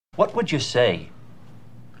What would you say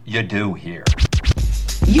you do here?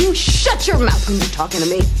 You shut your mouth when you're talking to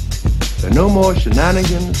me. There are no more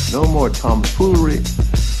shenanigans, no more tomfoolery,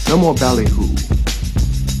 no more ballyhoo. This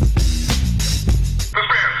man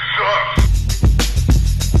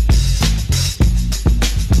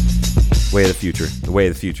sucks. Way of the future. The way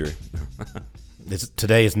of the future.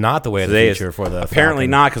 Today is not the way of the future for the apparently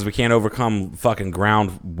Falcon. not, because we can't overcome fucking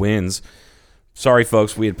ground winds. Sorry,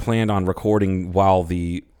 folks. We had planned on recording while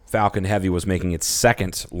the Falcon Heavy was making its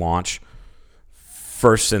second launch,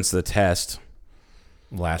 first since the test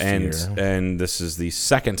last year. And this is the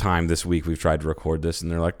second time this week we've tried to record this,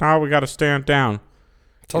 and they're like, "No, we got to stand down.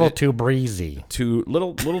 It's a little too breezy. Too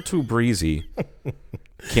little too breezy.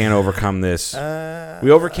 Can't overcome this.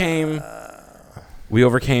 We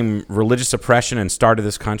overcame religious oppression and started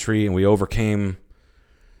this country, and we overcame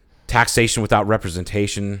taxation without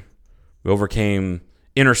representation. We overcame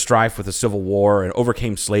inner strife with the Civil War and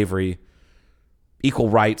overcame slavery, equal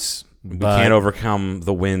rights. We can't overcome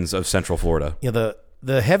the winds of Central Florida. Yeah,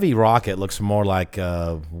 the heavy rocket looks more like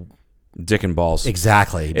Dick and balls.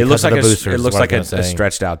 exactly. It looks like boosters, a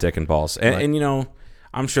stretched out dick and balls. And you know,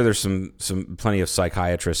 I'm sure there's some plenty of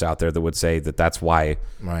psychiatrists out there that would say that that's why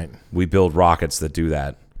we build rockets that do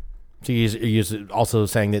that. So you're also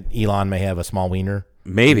saying that Elon may have a small wiener?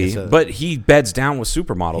 Maybe, but he beds down with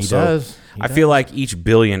supermodels. He so does. I feel like each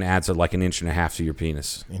billion adds like an inch and a half to your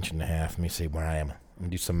penis. Inch and a half. Let me see where I am. I'm gonna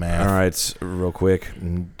do some math. All right, real quick.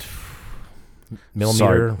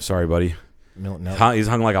 Millimeter. Sorry, buddy. No. He's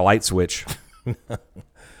hung like a light switch.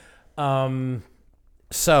 So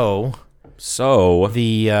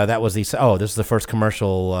the that was the this is the first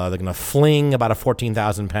commercial. They're gonna fling about a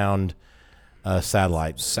 14,000-pound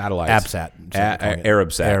satellite. AbSat.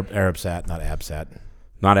 ArabSat. ArabSat, not AbSat.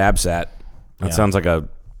 Not AbSat. That Yeah. sounds like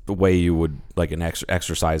the way you would like an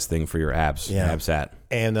exercise thing for your abs. Yeah. AbSat.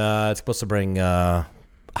 And it's supposed to bring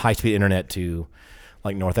high-speed internet to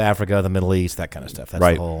like North Africa, the Middle East, that kind of stuff. That's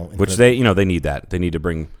right. the whole. Which they need that. They need to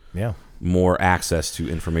bring more access to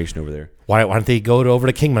information over there. Why don't they go over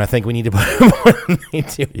to Kingman? I think we need to put more than they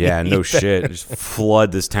do. Yeah, no shit. Just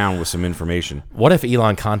flood this town with some information. What if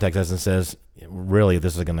Elon contacts us and says, really,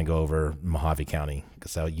 this is going to go over Mojave County?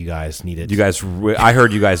 So you guys need it. I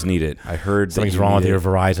heard you guys need it. I heard something's wrong with your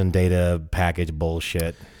Verizon data package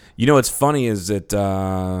bullshit. You know what's funny is that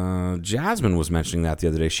Jasmine was mentioning that the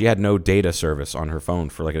other day. She had no data service on her phone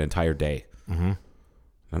for like an entire day. Mm-hmm.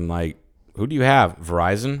 I'm like, who do you have?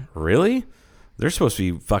 Verizon? Really? They're supposed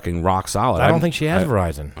to be fucking rock solid. I don't think she has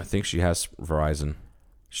Verizon. I think she has Verizon.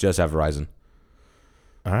 She does have Verizon.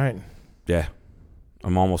 All right. Yeah.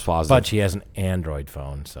 I'm almost positive. But she has an Android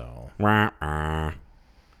phone, so. Now,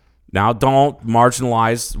 don't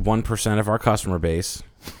marginalize 1% of our customer base,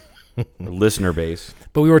 listener base.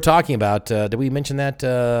 But we were talking about, did we mention that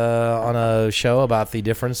on a show about the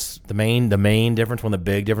difference, the main difference, one of the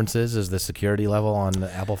big differences is the security level on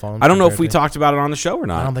the Apple phones? I don't know if we talked about it on the show or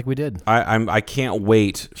not. I don't think we did. I can't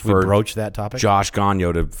wait for broach that topic. Josh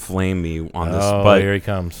Gagnon to flame me on this. Oh, but here he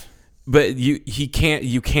comes. But you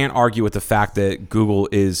can't argue with the fact that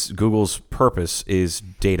Google's purpose is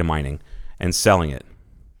data mining and selling it.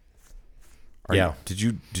 Did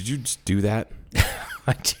you just do that?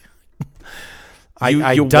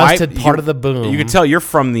 I dusted part of the boom. You can tell you're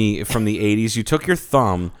from the 80s. You took your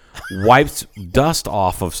thumb, wiped dust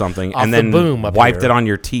off of something, and then wiped it on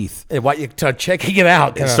your teeth. You started checking it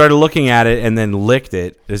out. Started looking at it and then licked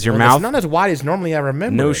it. Is your mouth? It's not as wide as normally I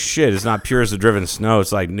remember. No shit. It's not pure as the driven snow.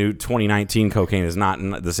 It's like new 2019 cocaine is not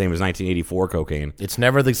the same as 1984 cocaine. It's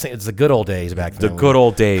never the same. It's the good old days back then. The good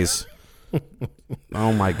old days.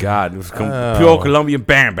 Oh my God! It was pure Colombian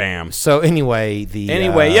bam bam. So anyway,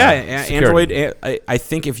 Android. I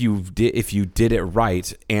think if you did it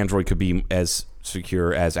right, Android could be as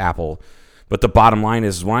secure as Apple. But the bottom line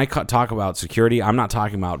is, when I talk about security, I'm not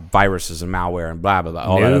talking about viruses and malware and blah blah blah,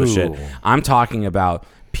 all that other shit. I'm talking about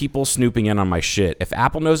people snooping in on my shit. If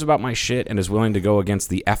Apple knows about my shit and is willing to go against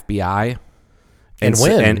the FBI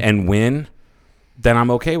and win, then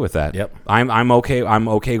I'm okay with that. Yep. I'm okay. I'm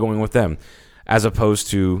okay going with them, as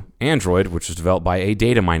opposed to Android, which was developed by a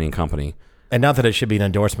data mining company. And not that it should be an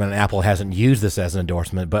endorsement, and Apple hasn't used this as an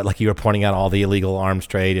endorsement, but like you were pointing out, all the illegal arms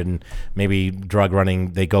trade and maybe drug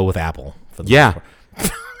running, they go with Apple.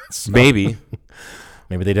 So, maybe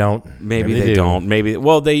they don't. Maybe they don't. Maybe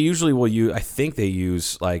they usually will use. I think they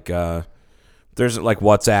use like there's like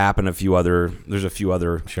WhatsApp and a few other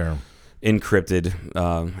sure encrypted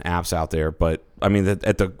apps out there. But I mean,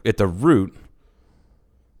 at the root,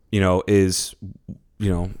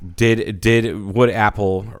 would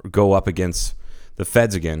Apple go up against the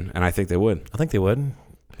feds again? And I think they would. I think they would.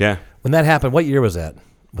 Yeah. When that happened, what year was that?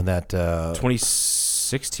 when that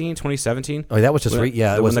 2016, 2017. Oh, that was just it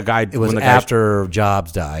was when the guy. It was after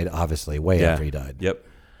Jobs died, obviously, way after he died. Yep.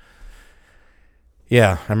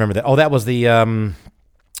 Yeah, I remember that. Oh, that was the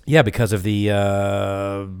because of the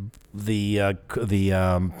guy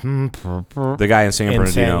in San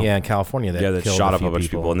Bernardino, in California that shot up a bunch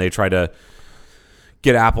of people, and they tried to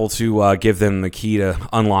get Apple to give them the key to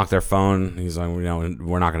unlock their phone. He's like,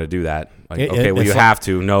 we're not going to do that. Like, you have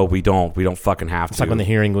to. No, we don't. We don't fucking have to. It's like when the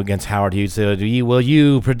hearing against Howard Hughes said, will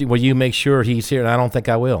you make sure he's here? And I don't think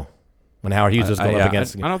I will. When Howard Hughes was going up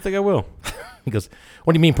against him. I don't think I will. He goes,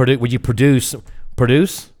 what do you mean, would you produce?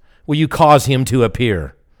 Will you cause him to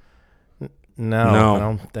appear? No, I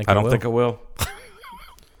don't think I will.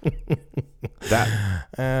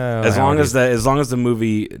 As long as the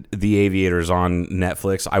movie The Aviator is on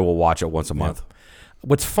Netflix, I will watch it once a month.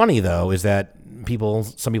 What's funny though is that some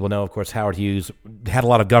people know, of course, Howard Hughes had a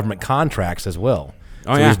lot of government contracts as well.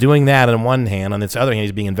 He's doing that on one hand. On this other hand,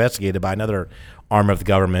 he's being investigated by another arm of the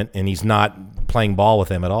government, and he's not playing ball with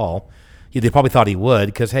them at all. They probably thought he would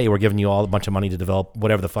because, hey, we're giving you all a bunch of money to develop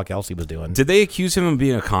whatever the fuck else he was doing. Did they accuse him of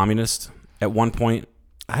being a communist at one point?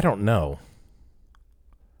 I don't know.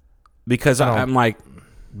 Because I'm like,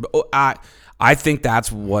 I think that's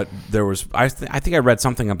what there was. I think I read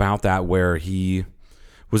something about that where he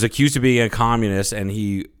was accused of being a communist, and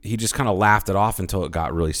he just kind of laughed it off until it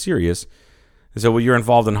got really serious. And so, well, you're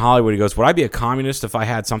involved in Hollywood. He goes, would I be a communist if I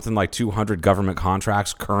had something like 200 government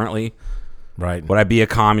contracts currently? Right. Would I be a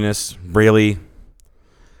communist? Really?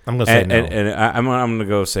 I'm going to say no. And I'm going to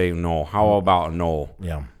go say no. How about no?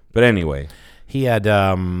 Yeah. But anyway. He had,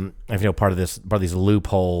 part of this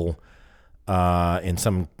loophole, and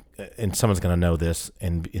someone's going to know this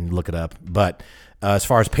and look it up. But as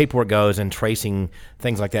far as paperwork goes and tracing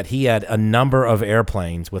things like that, he had a number of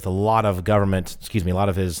airplanes with a lot of a lot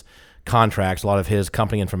of his contracts, a lot of his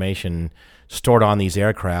company information stored on these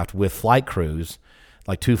aircraft with flight crews.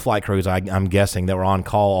 Like 2 flight crews, I'm guessing, that were on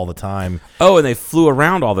call all the time. Oh, and they flew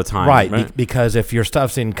around all the time. Right, because if your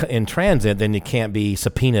stuff's in transit, then it can't be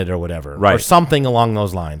subpoenaed or whatever. Right. Or something along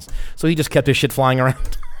those lines. So he just kept his shit flying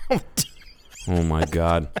around. Oh, my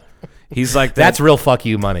God. He's like... That's real fuck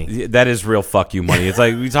you money. That is real fuck you money. It's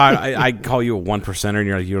like, we talk. I call you a 1%er, and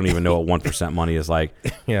you're like, you don't even know what 1% money is like.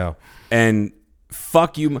 Yeah. And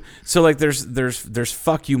fuck you... So, like, there's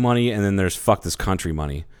fuck you money, and then there's fuck this country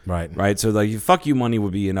money. Right. So like fuck you money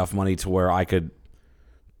would be enough money to where I could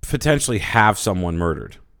potentially have someone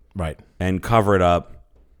murdered. Right. And cover it up.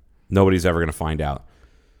 Nobody's ever going to find out.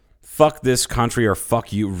 Fuck this country or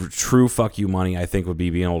fuck you, true fuck you money, I think would be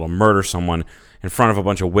being able to murder someone in front of a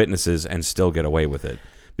bunch of witnesses and still get away with it.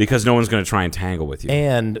 Because no one's going to try and tangle with you.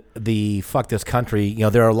 And the fuck this country,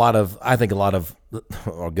 there are a lot of,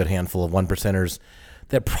 or a good handful of 1%ers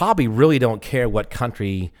that probably really don't care what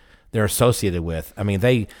country they're associated with. I mean,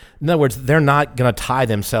 in other words, they're not going to tie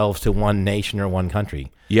themselves to one nation or one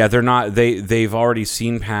country. Yeah, they're not. They've already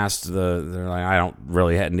seen past they're like, I don't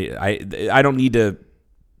really I don't need to.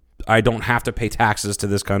 I don't have to pay taxes to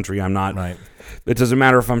this country. I'm not. Right. It doesn't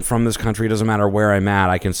matter if I'm from this country. It doesn't matter where I'm at.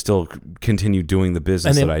 I can still continue doing the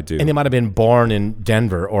business that I do. And they might have been born in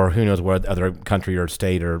Denver or who knows what other country or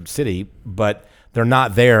state or city, but they're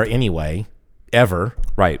not there anyway. Ever.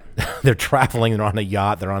 Right. They're traveling, they're on a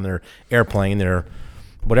yacht, they're on their airplane, they're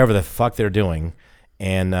whatever the fuck they're doing.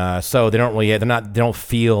 And so they don't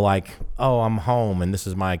feel like, oh, I'm home and this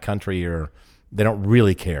is my country, or they don't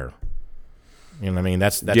really care. You know what I mean?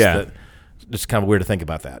 That's it's kind of weird to think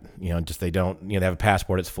about that. Just they don't, they have a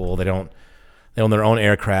passport, it's full. They own their own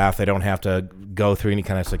aircraft. They don't have to go through any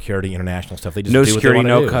kind of security, international stuff. They just no do security, what they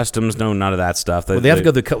no do. Customs, no none of that stuff. They have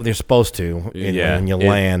to go. They're supposed to. And you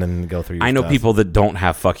land and go through. I know people that don't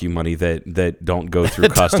have fuck you money that don't go through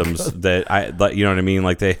customs. You know what I mean?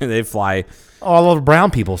 Like they fly. All of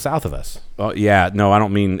brown people south of us. Oh yeah, no, I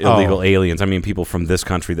don't mean illegal aliens. I mean people from this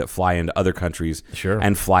country that fly into other countries,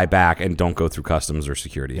 and fly back and don't go through customs or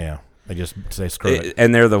security. Yeah. They just say screw it.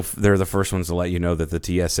 And they're the first ones to let you know that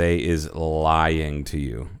the TSA is lying to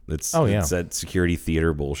you. It's that security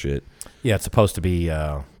theater bullshit. Yeah, it's supposed to be,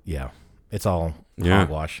 it's all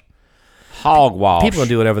hogwash. Hogwash. People can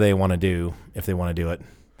do whatever they want to do if they want to do it.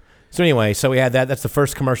 So anyway, we had that. That's the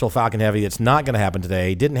first commercial Falcon Heavy. It's not going to happen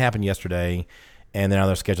today. Didn't happen yesterday. And now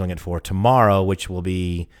they're scheduling it for tomorrow, which will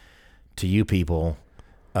be, to you people,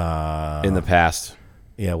 in the past.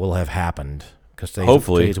 Yeah, will have happened.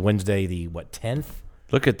 Hopefully, today's Wednesday, the 10th.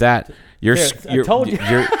 Look at that! Your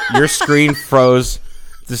screen froze.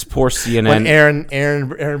 This poor CNN. When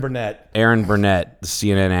Aaron Burnett. Aaron Burnett, the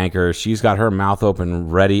CNN anchor. She's got her mouth open,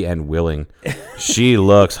 ready and willing. She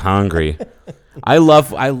looks hungry. I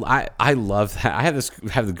love that. I have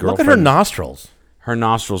the girlfriend. Look at her nostrils. Her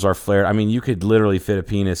nostrils are flared. I mean, you could literally fit a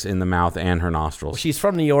penis in the mouth and her nostrils. She's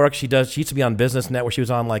from New York. She used to be on Business Network. She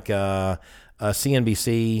was on like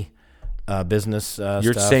CNBC business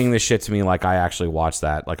You're stuff. saying this shit to me like I actually watched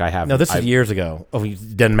that. Like I have. No, this is years ago. Oh,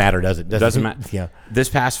 it doesn't matter, does it? Doesn't matter. Yeah. This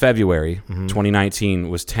past February, 2019,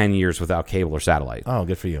 was 10 years without cable or satellite. Oh,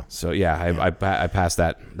 good for you. So yeah, I passed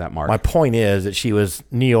that mark. My point is that she was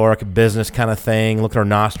New York business kind of thing. Look at her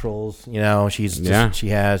nostrils. You know, she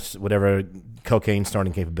has whatever cocaine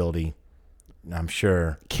snorting capability. I'm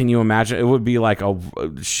sure. Can you imagine? It would be like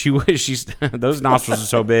she's those nostrils are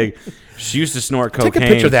so big. She used to snort cocaine. Take a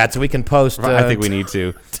picture of that so we can post. I think we need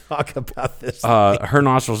to talk about this. Her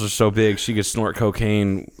nostrils are so big she could snort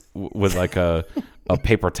cocaine with like a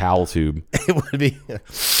paper towel tube. It would be.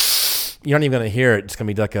 You're not even going to hear it. It's going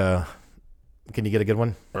to be like a. Can you get a good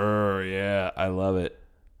one? Yeah, I love it.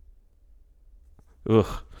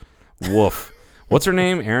 Ugh, woof. What's her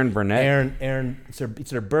name? Erin Burnett. Erin. It's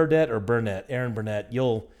either Burdett or Burnett. Erin Burnett.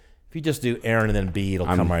 If you just do Erin and then B, it'll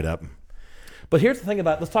come right up. But here's the thing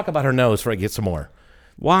let's talk about her nose before I get some more.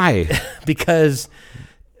 Why? Because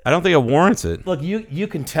I don't think it warrants it. Look, you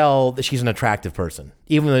can tell that she's an attractive person,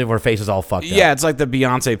 even though her face is all fucked up. Yeah, it's like the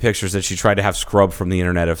Beyonce pictures that she tried to have scrubbed from the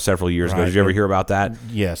internet of several years ago. Did you ever hear about that?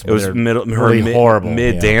 Yes. It was horrible.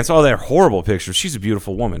 Mid-dance. Oh, they're horrible pictures. She's a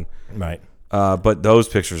beautiful woman. Right. But those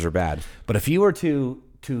pictures are bad. But if you were to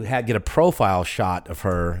get a profile shot of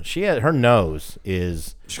her, her nose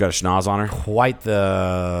is... She's got a schnoz on her? Quite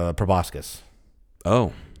the proboscis.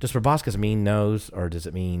 Oh. Does proboscis mean nose, or does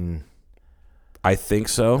it mean... I think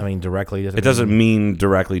so. I mean, directly. It doesn't mean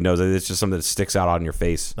directly nose. It's just something that sticks out on your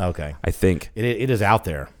face. Okay. I think. It is out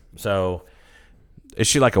there. So... Is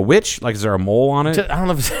she like a witch? Like, is there a mole on it? I don't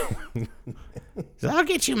know if it's... I'll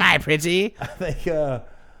get you, my pretty. I think...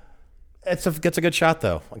 It's a good shot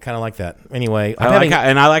though. I kind of like that. Anyway,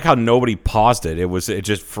 I like how nobody paused it. It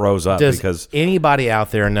just froze up. Does anybody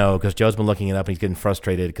out there know? Because Joe's been looking it up and he's getting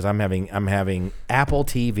frustrated because I'm having Apple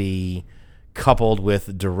TV coupled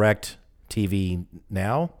with Direct TV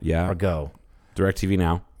Now. Yeah. Or Go. Direct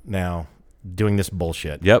TV Now doing this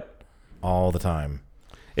bullshit. Yep. All the time.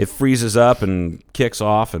 It freezes up and kicks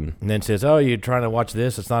off and then says, "Oh, you're trying to watch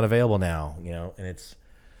this? It's not available now." You know, and it's.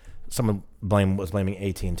 Someone was blaming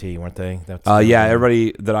AT&T, weren't they? Yeah,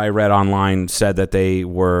 everybody that I read online said that they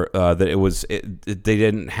were they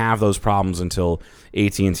didn't have those problems until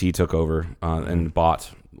AT&T took over and bought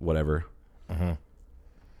whatever. Mm-hmm.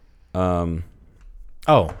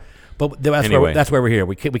 But that's anyway. That's where we're here.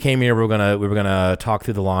 We came here. We were gonna talk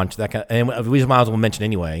through the launch. That kind of, and we might as well mention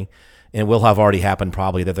anyway, and it will have already happened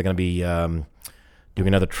probably that they're going to be. Doing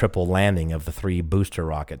another triple landing of the 3 booster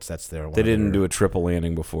rockets. That's their. They didn't do a triple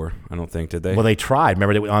landing before, I don't think, did they? Well, they tried.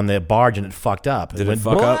 Remember, on the barge and it fucked up. Did it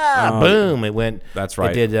fuck up? Boom! It went. That's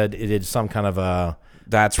right. It did some kind of a.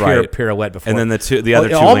 That's right. Pirouette before, and then the other two it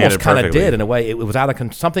landed almost kind of perfectly. did in a way. It was out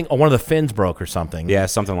of something. Or one of the fins broke or something. Yeah,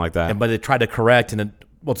 something like that. But it tried to correct, and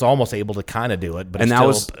it's almost able to kind of do it. But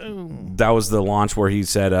that was the launch where he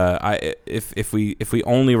said, if we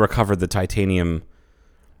only recovered the titanium.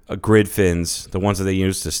 Grid fins, the ones that they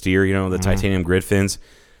use to steer, the titanium grid fins,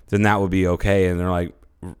 then that would be okay. And they're like,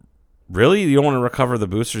 really? You don't want to recover the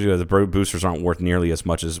boosters? The boosters aren't worth nearly as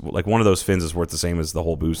much as, like, one of those fins is worth the same as the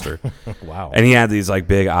whole booster. Wow. And he had these, like,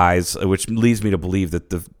 big eyes, which leads me to believe that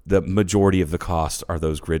the majority of the cost are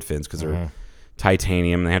those grid fins because they're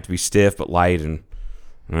titanium. They have to be stiff but light and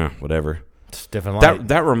whatever. Stiff and light.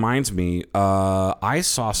 That reminds me, I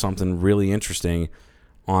saw something really interesting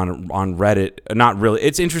on Reddit. Not really.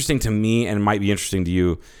 It's interesting to me and it might be interesting to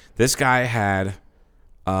you. This guy had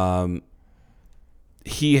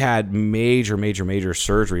he had major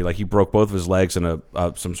surgery. Like he broke both of his legs in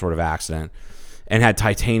some sort of accident and had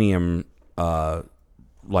titanium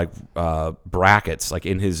brackets like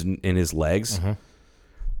in his legs. Mm-hmm.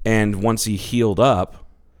 And once he healed up,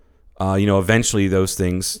 eventually those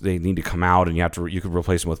things they need to come out and you could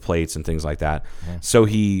replace them with plates and things like that. Mm-hmm. So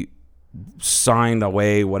he signed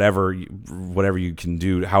away whatever you can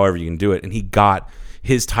do, however you can do it, and he got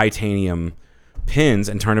his titanium pins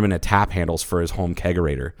and turned them into tap handles for his home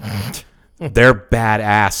kegerator. They're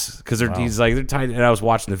badass because he's like they're tight. And I was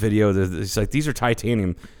watching the video. He's like, these are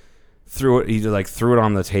titanium. He threw it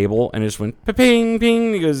on the table and it just went ping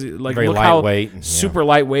ping. He goes like very look lightweight, super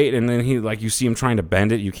lightweight. And then you see him trying to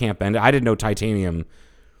bend it. You can't bend it. I didn't know titanium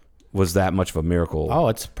was that much of a miracle. Oh,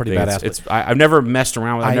 it's pretty badass. I've never messed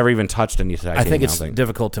around with it. I've never even touched any titanium. I think it's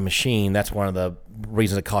difficult to machine. That's one of the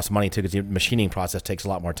reasons it costs money too, because the machining process takes a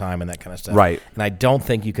lot more time and that kind of stuff. Right. And I don't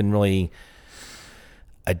think you can really.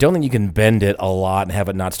 I don't think you can bend it a lot and have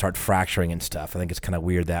it not start fracturing and stuff. I think it's kind of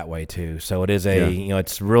weird that way too. So it is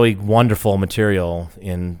it's really wonderful material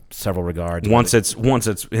in several regards. Once it's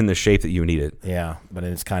in the shape that you need it. Yeah, but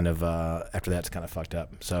it's kind of after that it's kind of fucked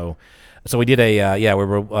up. So we did we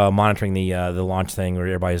were monitoring the launch thing where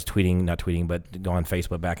everybody's not tweeting, but going on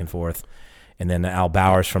Facebook back and forth. And then Al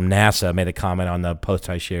Bowers from NASA made a comment on the post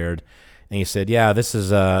I shared, and he said, "Yeah, this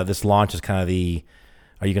is this launch is kind of the."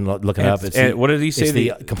 Are you going to look it up? What did he say? It's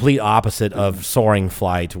the complete opposite of soaring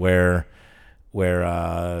flight, where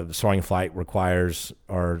soaring flight requires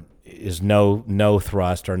or is no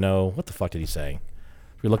thrust or no. What the fuck did he say?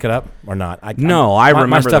 Did we look it up or not? I remember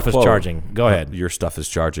my stuff the is quote. charging. Go ahead. Your stuff is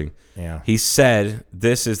charging. Yeah. He said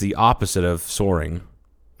this is the opposite of soaring.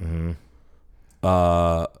 Mm-hmm.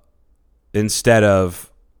 Instead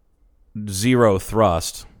of zero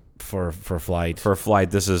thrust. For flight. For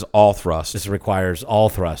flight, this is all thrust. This requires all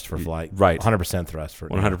thrust for flight. Right. 100% thrust.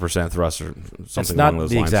 100% thrust or something it's along not those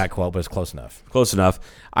the lines. exact quote, but it's close enough. Close enough.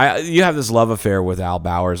 You have this love affair with Al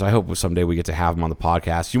Bowers. I hope someday we get to have him on the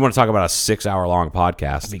podcast. You want to talk about a 6-hour-long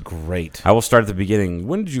podcast? That'd be great. I will start at the beginning.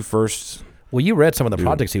 When did you first... Well, you read some of the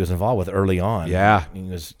projects he was involved with early on. Yeah. He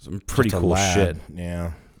was some pretty just a cool lad. shit.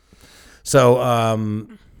 Yeah. So,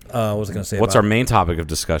 what was I going to say? What's our main topic of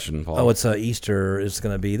discussion, Paul? Oh, it's Easter. This is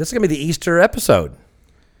going to be the Easter episode.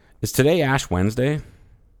 Is today Ash Wednesday?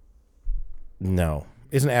 No.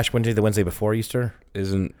 Isn't Ash Wednesday the Wednesday before Easter?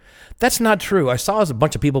 Isn't. That's not true. I saw a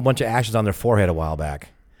bunch of ashes on their forehead a while back.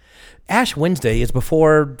 Ash Wednesday is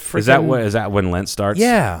before freaking... Is that when Lent starts?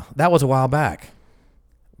 Yeah, that was a while back.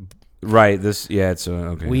 Right. It's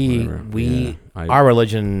okay. Our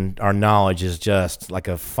religion, our knowledge is just like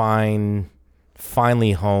a finely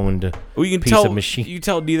honed piece of machine. You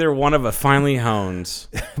tell neither one of a finely honed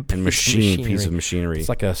and piece of machinery. It's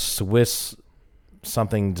like a Swiss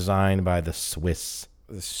something designed by the Swiss.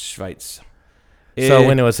 The Schweiz. So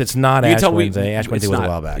it's not Ash Wednesday. Ash Wednesday was a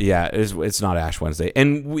while back. Yeah, it's not Ash Wednesday.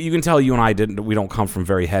 And you can tell you and I we don't come from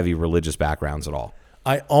very heavy religious backgrounds at all.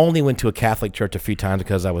 I only went to a Catholic church a few times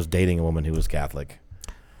because I was dating a woman who was Catholic.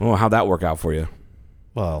 Well, how'd that work out for you?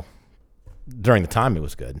 Well, during the time it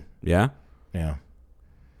was good. Yeah? Yeah.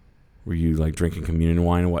 Were you like drinking communion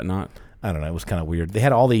wine and whatnot? I don't know. It was kind of weird. They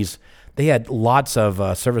had lots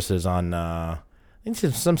of services on I think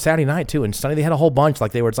some Saturday night too, and Sunday they had a whole bunch.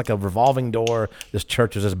 It's like a revolving door. This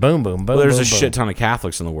church is just boom, boom, boom. Well, there's boom, a shit ton of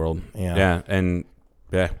Catholics in the world. Yeah.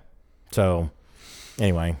 Yeah. So,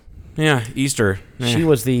 anyway. Yeah, Easter. She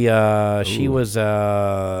was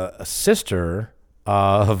a sister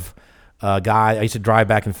of a guy. I used to drive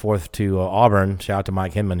back and forth to Auburn. Shout out to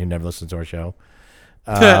Mike Hinman, who never listens to our show.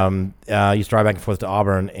 I used to drive back and forth to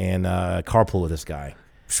Auburn and carpool with this guy.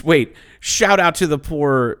 Wait, shout out to the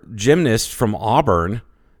poor gymnast from Auburn.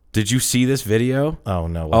 Did you see this video? Oh,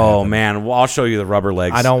 no. Oh, man. Well, I'll show you the rubber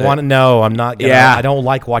legs. I don't want to know. I'm not. I don't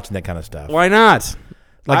like watching that kind of stuff. Why not?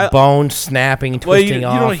 Bones snapping, twisting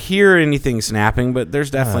off. You don't hear anything snapping, but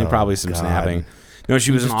there's definitely probably some snapping.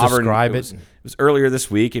 She was in Auburn. Describe it was earlier this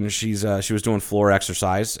week, and she was doing floor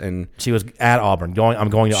exercise, and she was at Auburn. I'm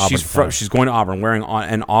going to Auburn. She's going to Auburn wearing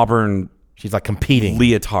an Auburn. She's like competing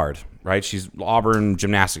leotard, right? She's Auburn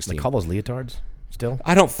gymnastics team. They call those leotards still?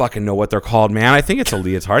 I don't fucking know what they're called, man. I think it's a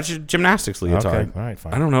leotard. It's a gymnastics leotard. Okay, all right,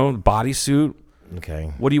 fine. I don't know, bodysuit.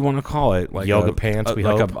 Okay. What do you want to call it? Like yoga pants? Like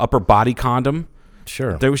an upper body condom.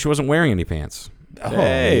 Sure. She wasn't wearing any pants. Oh,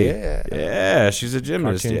 hey, yeah. She's a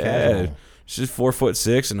gymnast. Cartoon yeah, casual. She's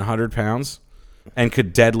 4'6" and 100 pounds, and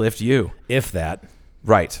could deadlift you. If that.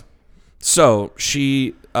 Right. So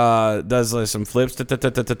she does some flips, and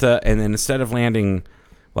then instead of landing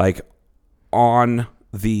like on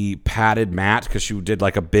the padded mat, because she did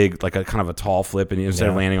like a kind of a tall flip, and instead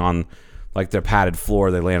of landing on like the padded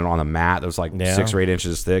floor, they landed on the mat that was like 6 or 8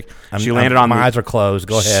 inches thick. My eyes are closed.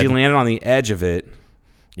 Go ahead. She landed on the edge of it.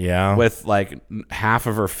 Yeah. With like half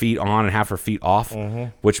of her feet on and half her feet off,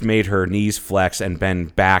 which made her knees flex and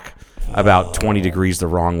bend back about 20 degrees the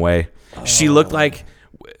wrong way. She looked like,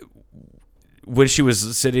 when she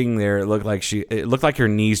was sitting there, it looked like her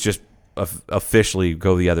knees just officially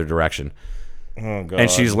go the other direction. Oh, God. And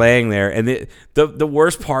she's laying there, and the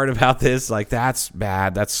worst part about this, like, that's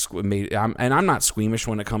bad. And I'm not squeamish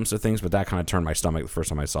when it comes to things, but that kind of turned my stomach the first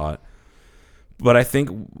time I saw it. But I think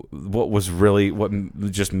what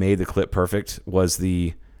just made the clip perfect was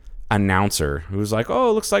the announcer who was like, "Oh,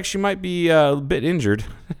 it looks like she might be a bit injured."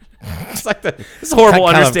 It's like this horrible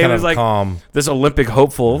understatement. It's like calm. This Olympic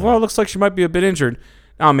hopeful. Well, it looks like she might be a bit injured.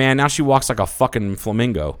 Oh man, now she walks like a fucking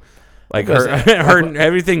flamingo. Like her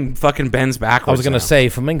everything fucking bends backwards. I was going to say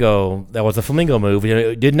flamingo. That was a flamingo move.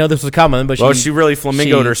 You didn't know this was coming, but she really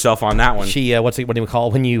flamingoed herself on that one. She what do you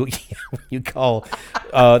call when you call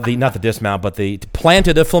the not the dismount, but the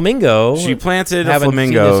planted a flamingo. She planted a Haven't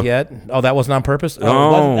flamingo. seen this yet. Oh, that wasn't on purpose.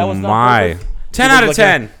 Oh, that was not my! purpose? 10 out of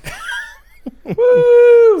 10.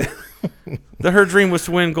 Woo! Her dream was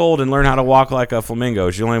to win gold and learn how to walk like a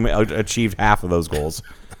flamingo. She only achieved half of those goals.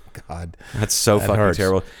 God, that's so fucking hurts.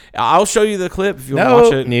 terrible. I'll show you the clip if you want to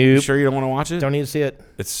watch it. You sure you don't want to watch it? Don't need to see it.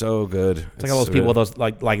 It's so good. It's like all those people with those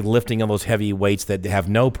like lifting all those heavy weights that have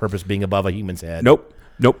no purpose being above a human's head. Nope.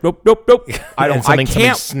 I don't. something I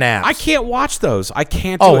can't. Snaps. I can't watch those. I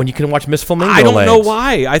can't. And you can watch Miss Flamingo. I don't legs. know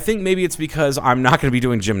why. I think maybe it's because I'm not going to be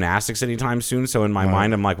doing gymnastics anytime soon. So in my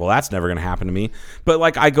mind, I'm like, well, that's never going to happen to me. But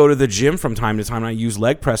like, I go to the gym from time to time and I use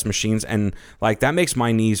leg press machines, and like that makes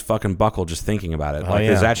my knees fucking buckle just thinking about it.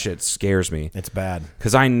 Because that shit scares me. It's bad.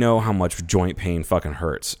 Because I know how much joint pain fucking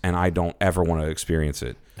hurts, and I don't ever want to experience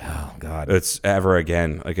it. Oh God, it's ever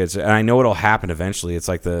again. Like and I know it'll happen eventually. It's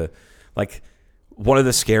like one of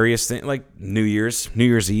the scariest things, like New Year's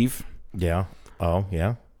Eve. Yeah. Oh,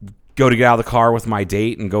 yeah. Go to get out of the car with my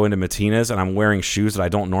date and go into Matina's, and I'm wearing shoes that I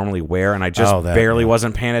don't normally wear, and I just barely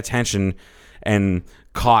wasn't paying attention and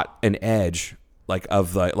caught an edge like a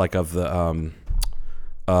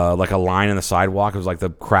line in the sidewalk. It was like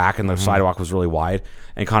the crack in the sidewalk was really wide,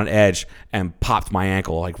 and caught an edge and popped my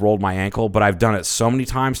ankle, like rolled my ankle. But I've done it so many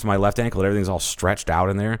times to my left ankle that everything's all stretched out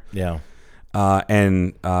in there. Yeah.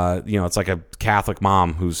 It's like a Catholic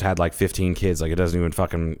mom who's had like 15 kids. Like it doesn't even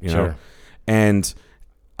fucking, know. And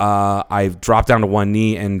I dropped down to one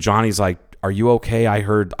knee, and Johnny's like, "Are you okay? I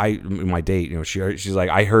heard my date. She's like,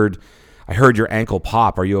 I heard your ankle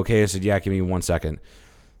pop. Are you okay?" I said, "Yeah, give me 1 second,"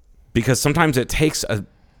 because sometimes it takes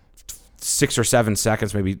 6 or 7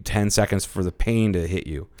 seconds, maybe 10 seconds for the pain to hit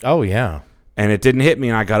you. Oh yeah. And it didn't hit me,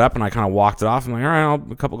 and I got up and I kind of walked it off. I'm like, all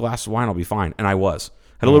right, a couple glasses of wine, I'll be fine. And I was.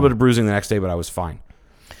 Had a little bit of bruising the next day, but I was fine.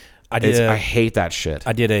 I hate that shit.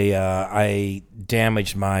 I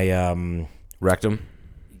damaged my rectum.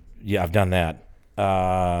 Yeah, I've done that.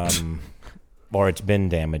 Or it's been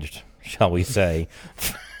damaged, shall we say?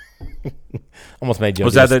 Almost made Joe.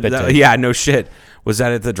 Was that yeah? No shit. Was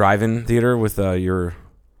that at the drive-in theater with your?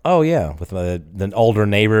 Oh yeah, with the older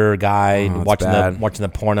neighbor guy watching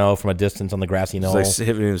the porno from a distance on the grassy knoll. It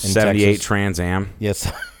was 78 Trans Am.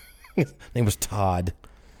 Yes, his name was Todd.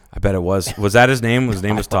 I bet it was. Was that his name? His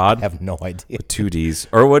name was Todd? I have no idea. With 2 Ds.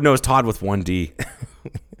 Or no, it was Todd with 1 D.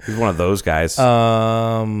 He's one of those guys. What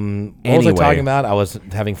was I talking about? I was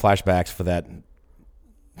having flashbacks for that.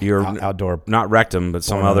 Your outdoor, not rectum, but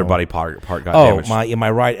some other body part got damaged.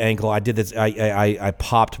 My right ankle. I did this. I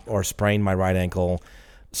popped or sprained my right ankle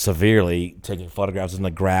severely taking photographs in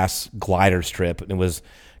the grass glider strip, and it was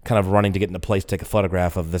kind of running to get into place to take a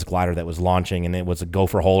photograph of this glider that was launching, and it was a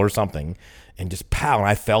gopher hole or something, and just pow, and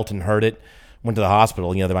I felt and heard it. Went to the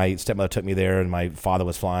hospital. My stepmother took me there, and my father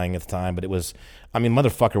was flying at the time, but it was,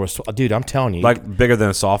 motherfucker was, dude, I'm telling you. Like bigger than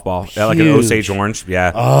a softball. Huge. Like an Osage Orange.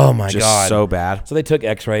 Yeah. Oh, my just God. So bad. So they took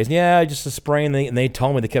x-rays. Yeah, just a sprain. And they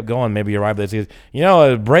told me, they kept going. Maybe you're right, but they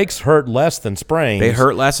said, breaks hurt less than sprains. They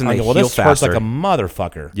hurt less and they heal this faster. hurts like a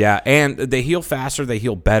motherfucker. Yeah, and they heal faster, they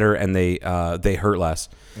heal better, and they hurt less.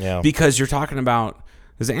 Yeah. Because you're talking about,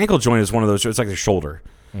 because the ankle joint is one of those, it's like the shoulder.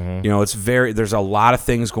 Mm-hmm. There's a lot of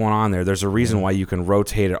things going on there. There's a reason why you can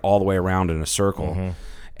rotate it all the way around in a circle. Mm-hmm.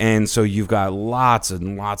 And so you've got lots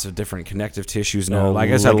and lots of different connective tissues. Like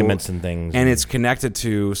I said, ligaments and things. And it's connected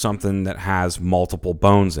to something that has multiple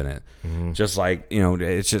bones in it. Mm-hmm. Just like,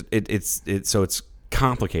 it's just, so it's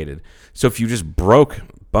complicated. So if you just broke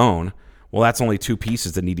bone, well, that's only 2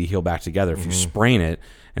 pieces that need to heal back together. If you sprain it,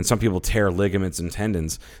 and some people tear ligaments and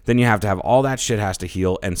tendons, then you have to have all that shit has to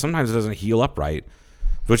heal, and sometimes it doesn't heal up right,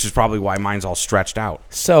 which is probably why mine's all stretched out.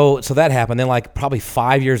 So that happened. Then probably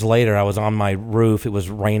 5 years later, I was on my roof. It was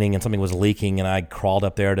raining and something was leaking, and I crawled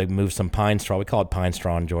up there to move some pine straw. We call it pine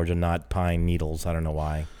straw in Georgia, not pine needles. I don't know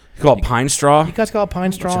why. You call it pine straw? You guys call it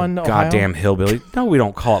pine straw in Ohio? Goddamn hillbilly. No, we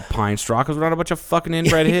don't call it pine straw because we're not a bunch of fucking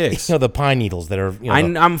inbred hicks. The pine needles that are...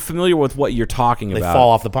 I'm familiar with what you're talking about. They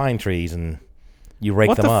fall off the pine trees and you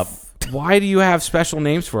rake them up. Why do you have special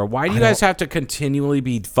names for it? Why do you guys have to continually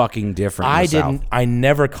be fucking different in the South? I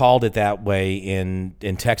never called it that way in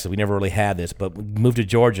Texas. We never really had this, but we moved to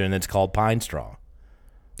Georgia and it's called pine straw.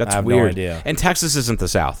 That's I have weird. No idea. And Texas isn't the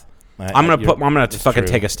South. I'm gonna fucking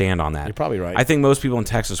take a stand on that. You're probably right. I think most people in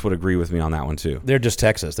Texas would agree with me on that one too. They're just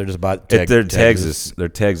Texas. They're just about they're Texas. They're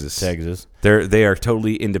Texas. Texas. They are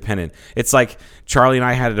totally independent. It's like Charlie and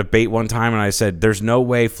I had a debate one time, and I said, "There's no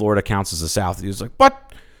way Florida counts as the South." He was like,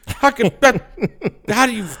 "What? How do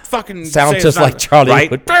you fucking Sounds say just it's not- like Charlie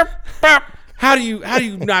right? would. How do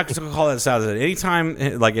you not call that sound?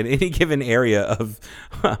 Anytime, like in any given area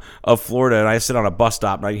of Florida, and I sit on a bus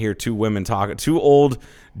stop and I hear two women talking, two old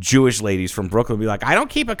Jewish ladies from Brooklyn be like, "I don't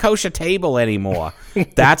keep a kosher table anymore."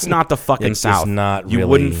 That's not the fucking It's South. not You really-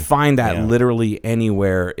 wouldn't find that yeah. literally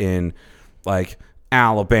anywhere in like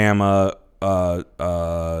Alabama,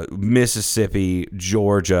 Mississippi,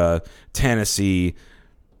 Georgia, Tennessee.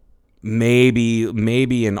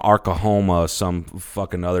 Maybe in Arcahoma, some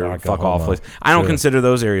fucking other fuck off place. I don't Sure. consider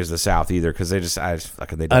those areas the South either because they I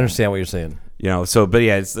don't. understand what you're saying. So but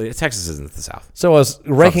yeah, Texas isn't the South. So I was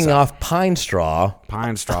raking South. off pine straw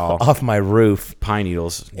Pine straw, off my roof, pine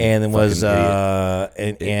needles, and it was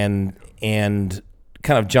fucking idiot. and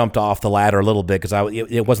kind of jumped off the ladder a little bit because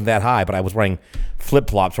it wasn't that high, but I was wearing flip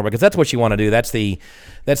flops for it because that's what you want to do. That's the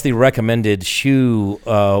recommended shoe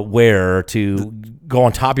wear to go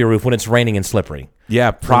on top of your roof when it's raining and slippery. Yeah,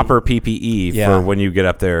 proper PPE Yeah. for when you get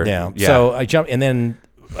up there. Yeah. So I jumped, and then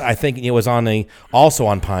I think it was also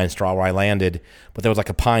on pine straw where I landed, but there was like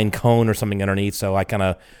a pine cone or something underneath. So I kind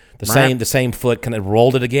of the same foot kind of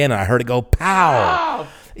rolled it again, and I heard it go pow.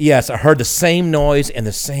 Yes, I heard the same noise and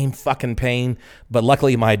the same fucking pain, but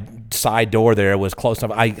luckily my side door there was close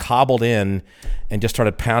enough. I hobbled in and just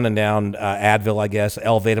started pounding down Advil, I guess,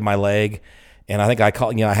 elevated my leg, and I think I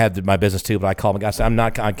called. I had my business too, but I called my guy. I said,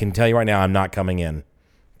 I can tell you right now, I'm not coming in.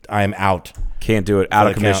 I am out. Can't do it. Out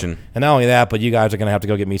of commission. And not only that, but you guys are going to have to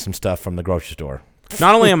go get me some stuff from the grocery store.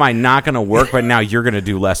 Not only am I not going to work, but now you're going to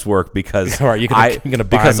do less work because All right, you're gonna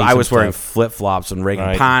buy because me I some was wearing stuff. flip flops and raking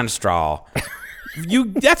Right. pine straw.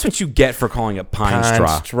 That's what you get for calling it pine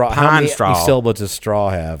straw. How Pine many straw. syllables does straw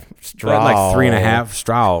have? Straw. Like 3.5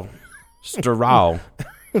 straw. Straw.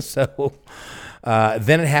 So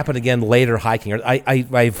then it happened again later hiking.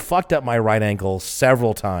 I fucked up my right ankle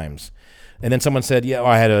several times, and then someone said, "Yeah,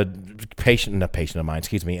 I had a patient of mine.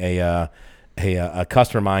 Excuse me, a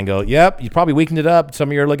customer of mine go, yep, you probably weakened it up. Some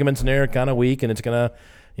of your ligaments in there are kind of weak, and it's gonna,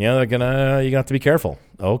 you're gonna have to be careful.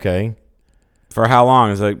 Okay, For how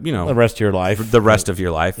long? It's like, the rest of your life. the rest of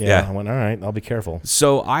your life. Yeah, I went, all right, I'll be careful.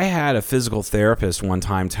 So I had a physical therapist one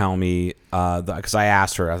time tell me, because I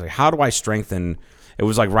asked her, I was like, how do I strengthen? It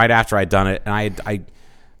was like right after I'd done it, and I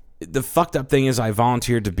the fucked up thing is I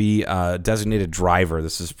volunteered to be a designated driver.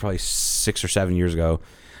 This is probably 6 or 7 years ago.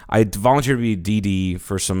 I volunteered to be DD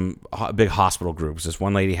for some big hospital groups. This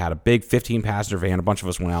one lady had a big 15-passenger van. A bunch of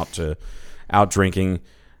us went out drinking.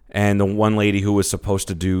 And the one lady who was supposed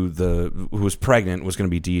to who was pregnant was going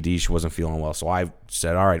to be DD. She wasn't feeling well. So I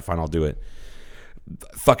said, all right, fine, I'll do it.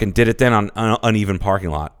 Fucking did it then on an uneven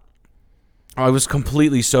parking lot. I was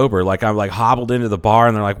completely sober. Like, I hobbled into the bar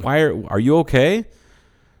and they're like, are you okay?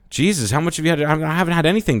 Jesus, how much have you had? I haven't had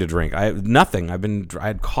anything to drink. I have nothing. I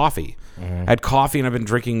had coffee. I had coffee and I've been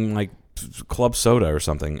drinking like club soda or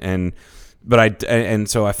something. And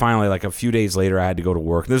so I finally, like a few days later, I had to go to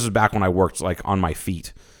work. This was back when I worked like on my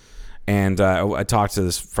feet. And I talked to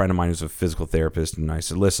this friend of mine who's a physical therapist, and I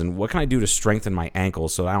said, listen, what can I do to strengthen my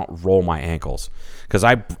ankles so I don't roll my ankles? Because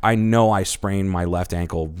I know I sprained my left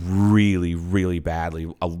ankle really, really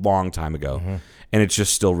badly a long time ago, and it's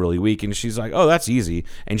just still really weak. And she's like, oh, that's easy.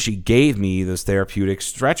 And she gave me this therapeutic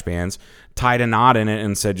stretch bands, tied a knot in it,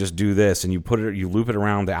 and said, just do this. And you loop it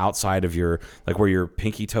around the outside of your, like where your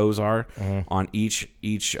pinky toes are on each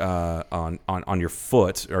on your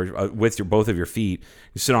foot, or with both of your feet.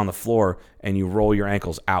 You sit on the floor and you roll your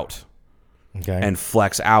ankles out. Okay. And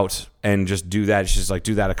flex out and just do that. It's just like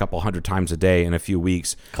do that a couple hundred times a day in a few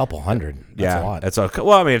weeks. Couple hundred. That's a lot.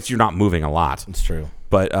 Well, I mean, you're not moving a lot. It's true.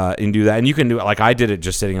 But and do that, and you can do it like I did it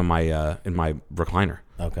just sitting in my recliner.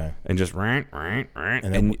 Okay. And just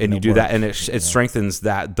and it you do that, works. and it strengthens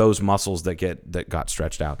those muscles that got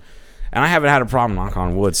stretched out. And I haven't had a problem, knock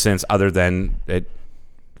on wood, since, other than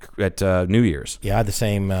at New Year's. Yeah, I had the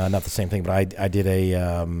same, not the same thing, but I did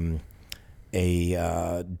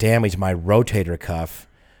a damage my rotator cuff.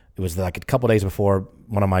 It was like a couple days before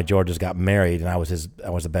one of my Georges got married, and I was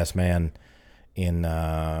the best man in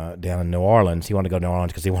down in New Orleans. He wanted to go to New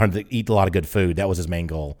Orleans because he wanted to eat a lot of good food. That was his main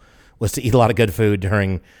goal, was to eat a lot of good food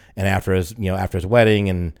during and after his wedding,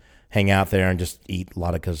 and hang out there and just eat a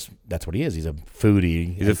lot of, because that's what he is. He's a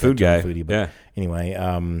foodie. He's a food guy. Foodie, but yeah. Anyway,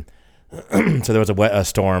 so there was a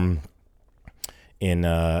storm in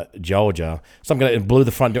Georgia. It blew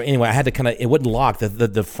the front door. Anyway, I had to it wouldn't lock.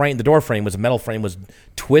 The frame, the door frame was, a metal frame was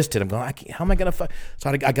twisted. I'm going, how am I going to So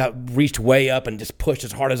I got reached way up and just pushed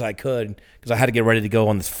as hard as I could, because I had to get ready to go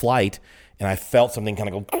on this flight, and I felt something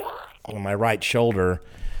kind of go on my right shoulder.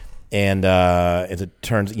 And as it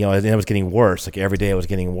turns, it was getting worse. Like every day, it was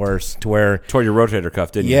getting worse to where tore your rotator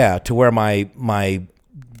cuff, didn't you? Yeah, to where my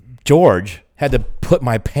George had to put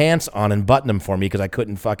my pants on and button them for me because I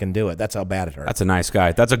couldn't fucking do it. That's how bad it hurt. That's a nice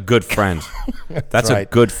guy. That's a good friend. That's right. a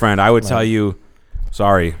good friend. I would tell you,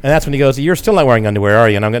 sorry. And that's when he goes, "You're still not wearing underwear, are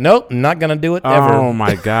you?" And I'm going, "Nope, I'm not going to do it ever." Oh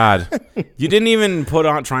my God! You didn't even put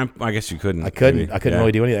on. I guess you couldn't. I couldn't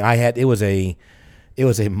really do anything. It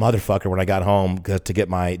was a motherfucker when I got home to get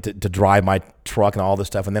to drive my truck and all this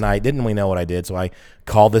stuff. And then I didn't really know what I did, so I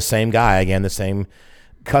called the same guy again, the same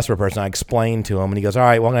customer person. I explained to him, and he goes, "All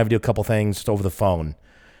right, well, I'm gonna have to do a couple things just over the phone.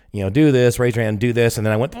 Do this, raise your hand, do this." And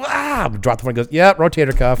then I went, dropped the phone. He goes, "Yep,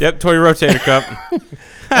 rotator cuff." Yep, tore your rotator cuff.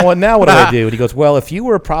 Well, now what do I do? And he goes, "Well, if you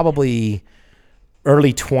were probably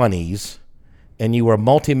early 20s and you were a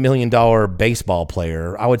multi-million-dollar baseball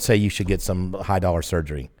player, I would say you should get some high-dollar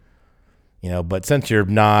surgery. But since you're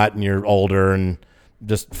not and you're older, and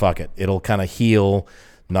just fuck it, it'll kind of heal."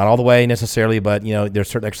 Not all the way necessarily, but there's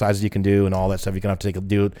certain exercises you can do and all that stuff. You're gonna have to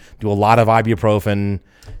do a lot of ibuprofen.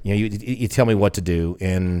 You tell me what to do,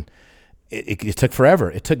 and it took forever.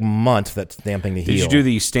 It took months for that damn thing to heal. Did you do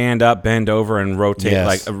the stand up, bend over, and rotate,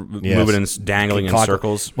 moving and dangling in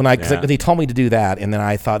circles? When he told me to do that, and then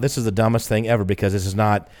I thought, this is the dumbest thing ever, because this is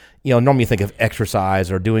not, normally you think of exercise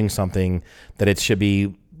or doing something that it should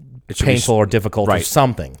be painful or difficult or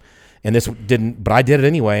something, and this didn't. But I did it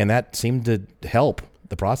anyway, and that seemed to help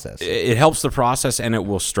the process. It helps the process, and it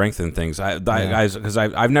will strengthen things. Guys, because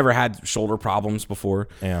I've never had shoulder problems before.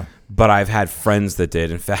 Yeah, but I've had friends that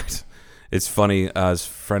did. In fact, it's funny. A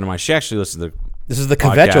friend of mine, she actually listened to this is the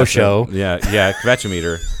Kvetcho show. Yeah,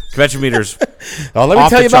 Kvetchometer. Kvetchometer's. Oh, let me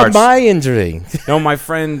tell you about my injury. No, my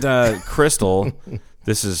friend Crystal.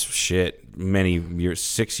 This is shit. Many years,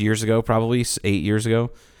 6 years ago, probably 8 years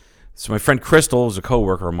ago. So my friend Crystal was a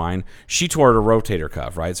coworker of mine. She tore her rotator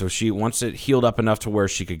cuff, right? So once it healed up enough to where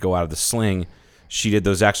she could go out of the sling, she did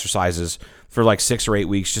those exercises for like 6 or 8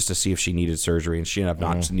 weeks just to see if she needed surgery, and she ended up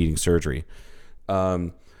not needing surgery.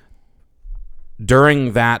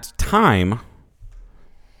 During that time,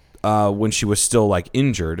 when she was still like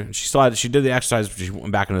injured, she did the exercise, but she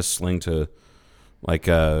went back in a sling to like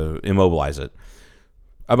immobilize it.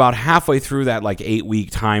 About halfway through that like 8-week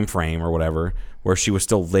time frame or whatever, where she was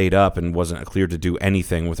still laid up and wasn't cleared to do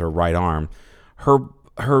anything with her right arm,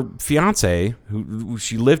 her fiance, who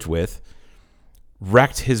she lived with,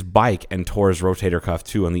 wrecked his bike and tore his rotator cuff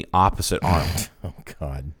too on the opposite arm. Oh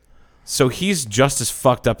God! So he's just as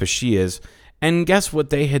fucked up as she is. And guess what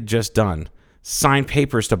they had just done? Signed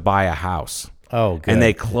papers to buy a house. Oh, good. And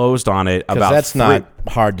they closed on it about. That's not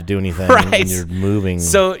hard to do anything when you're moving.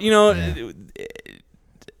 So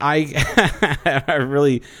I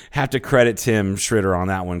really have to credit Tim Schritter on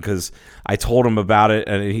that one, because I told him about it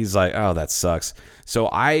and he's like, "Oh, that sucks." So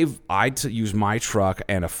I use my truck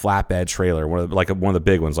and a flatbed trailer, one of the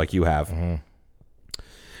big ones like you have,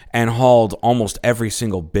 and hauled almost every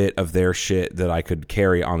single bit of their shit that I could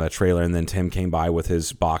carry on that trailer. And then Tim came by with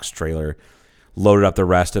his box trailer, loaded up the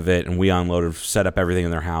rest of it, and we unloaded, set up everything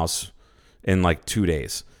in their house in like 2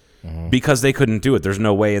 days. Because they couldn't do it. There's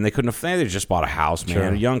no way. And they couldn't. They just bought a house, man. Sure.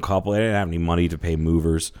 A young couple. They didn't have any money to pay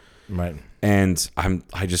movers. Right. And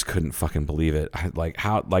I just couldn't fucking believe it.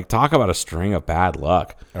 Talk about a string of bad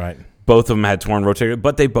luck. Right. Both of them had torn rotator,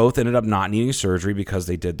 but they both ended up not needing surgery because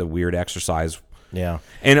they did the weird exercise. Yeah.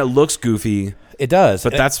 And it looks goofy. It does.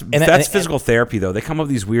 But that's physical therapy, though. They come up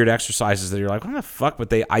with these weird exercises that you're like, what the fuck? But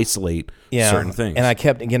they isolate certain things.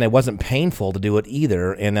 And it wasn't painful to do it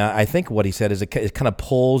either. And I think what he said is it kind of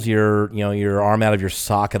pulls your arm out of your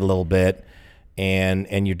socket a little bit.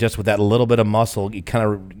 And you're just with that little bit of muscle, you kind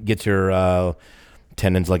of get your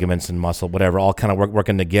tendons, ligaments, and muscle, whatever, all kind of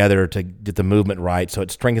working together to get the movement right. So it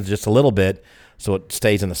strengthens just a little bit, so it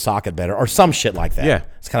stays in the socket better, or some shit like that. Yeah,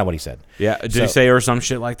 it's kind of what he said. Yeah, did he say or some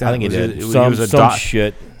shit like that? I think he did. He was some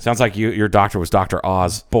shit. Sounds like your doctor was Dr.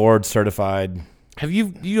 Oz, board certified. Have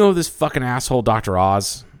you this fucking asshole Dr.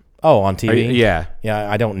 Oz? Oh, on TV? Yeah.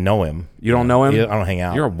 I don't know him. You don't know him? I don't hang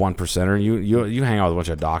out. You're a 1%er. You hang out with a bunch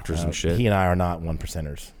of doctors and shit. He and I are not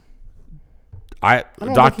 1%ers.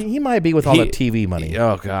 He might be with all the TV money.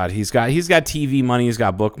 Oh God, he's got TV money. He's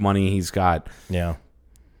got book money. He's got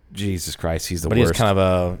Jesus Christ, he's the worst. But he's kind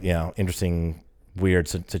of a interesting, weird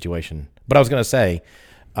situation. But I was gonna say,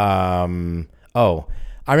 I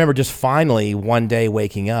remember just finally one day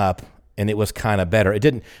waking up and it was kind of better. It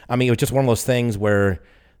didn't. I mean, it was just one of those things where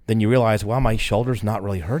then you realize, wow, my shoulder's not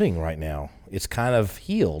really hurting right now. It's kind of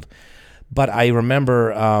healed. But I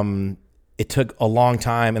remember it took a long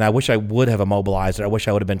time, and I wish I would have immobilized it. I wish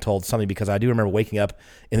I would have been told something, because I do remember waking up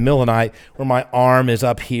in the middle of the night where my arm is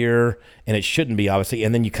up here, and it shouldn't be, obviously,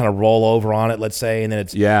 and then you kind of roll over on it, let's say, and then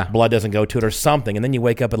blood doesn't go to it or something, and then you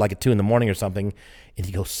wake up at like 2 a.m. or something, and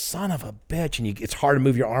you go, son of a bitch, and it's hard to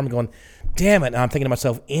move your arm, going, damn it. And I'm thinking to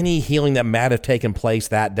myself, any healing that might have taken place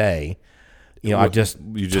that day, I've just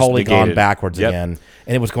totally gone backwards again,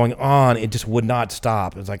 and it was going on. It just would not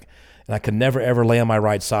stop. It was like, and I could never, ever lay on my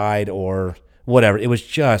right side or whatever. It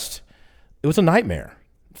was a nightmare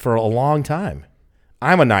for a long time.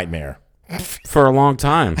 I'm a nightmare. For a long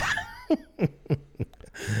time.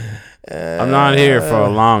 I'm not here for a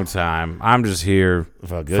long time. I'm just here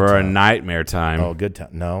for a nightmare time. Oh, good time.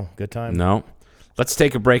 No, good time. No. Let's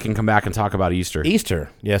take a break and come back and talk about Easter. Easter.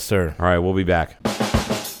 Yes, sir. All right, we'll be back.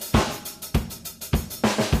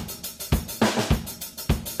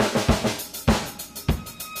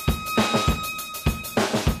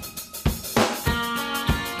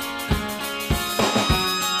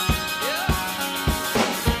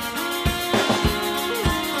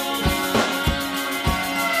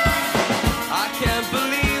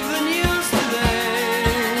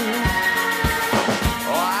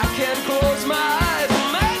 Close my eyes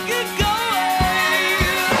and make it go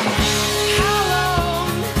away. How long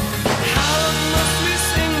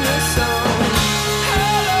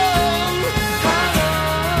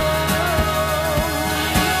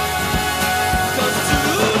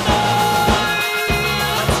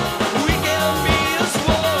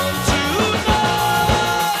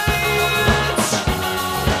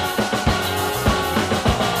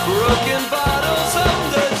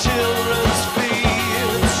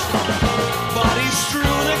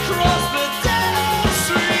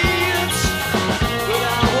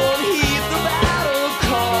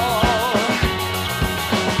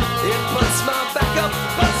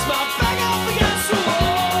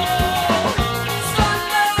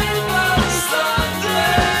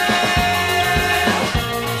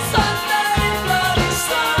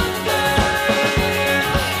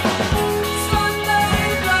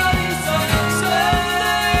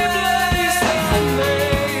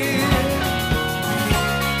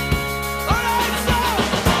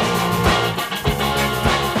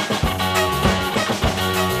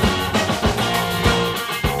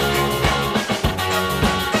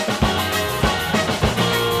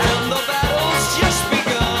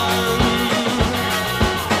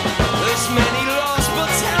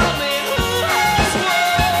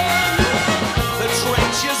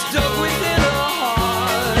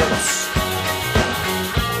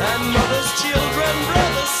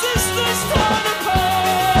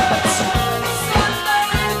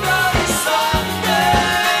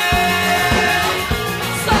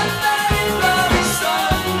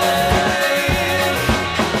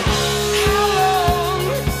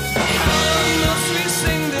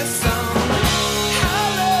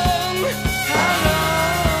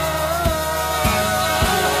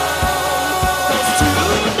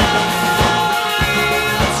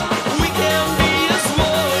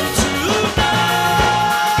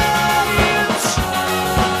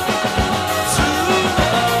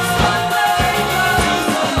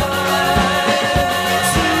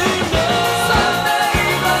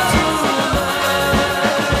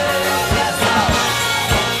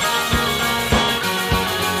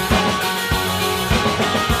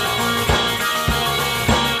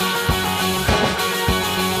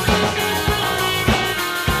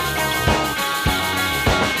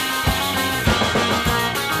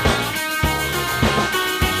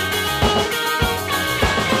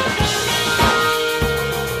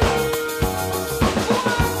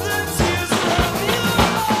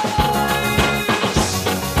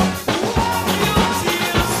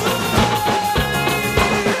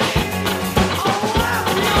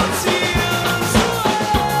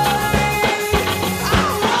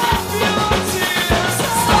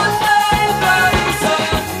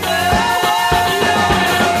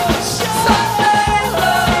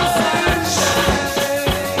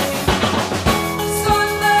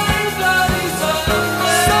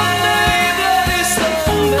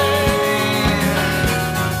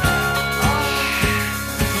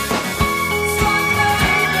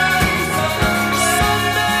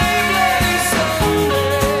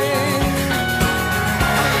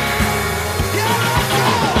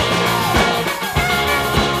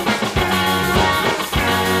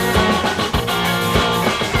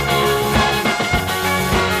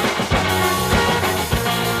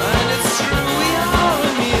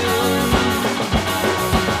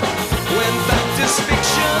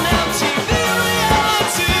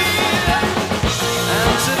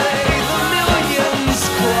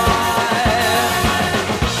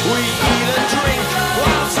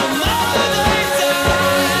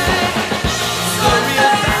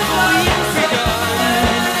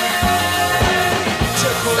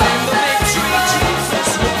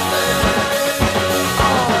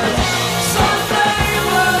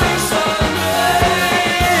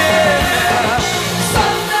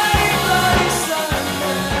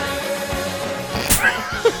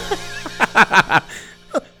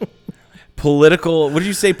Political. What did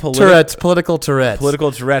you say? Tourette's. Political Tourette's.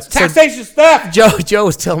 Political Tourette's. Taxation stuff. Joe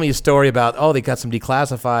was telling me a story about they got some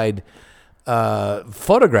declassified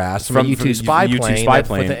photographs from a U-2 spy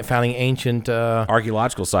plane finding ancient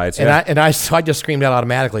archaeological sites. So I just screamed out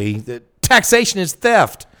automatically that taxation is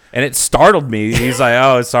theft. And it startled me. He's like,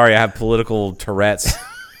 "Oh, sorry, I have political Tourette's."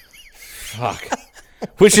 Fuck.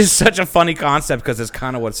 Which is such a funny concept because it's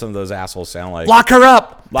kind of what some of those assholes sound like. Lock her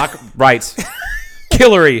up. Right.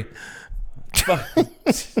 Hillary.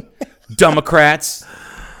 Democrats.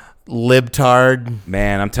 Libtard.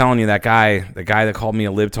 Man, I'm telling you, the guy that called me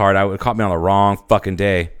a libtard, caught me on the wrong fucking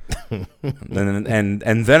day.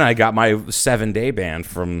 and then I got my 7-day ban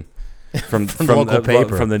from the local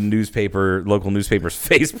paper. From the local newspaper's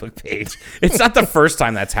Facebook page. It's not the first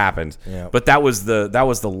time that's happened, but that was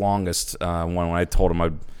the longest one when I told him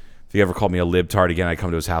if he ever called me a libtard again, I'd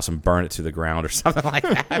come to his house and burn it to the ground or something like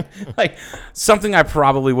that. Like something I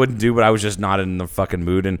probably wouldn't do, but I was just not in the fucking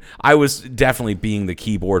mood, and I was definitely being the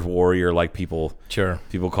keyboard warrior, like people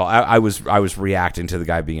call. I was reacting to the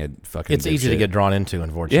guy being a fucking. It's easy to get drawn into,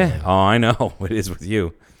 unfortunately. Yeah. Oh, I know it is with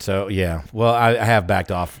you. So yeah, well, I have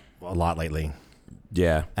backed off a lot lately.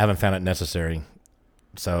 Yeah, I haven't found it necessary.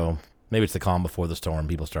 So maybe it's the calm before the storm.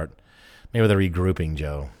 Maybe they're regrouping,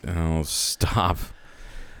 Joe. Oh, stop.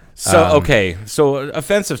 So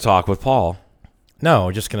offensive talk with Paul.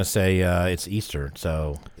 No, just gonna say it's Easter,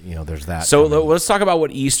 so there's that. So let's talk about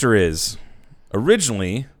what Easter is.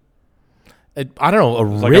 Originally, I don't know.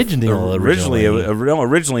 Originally,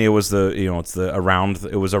 it was around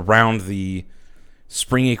the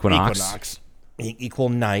spring equinox. Equal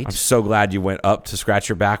night. I'm so glad you went up to scratch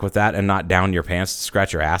your back with that and not down your pants to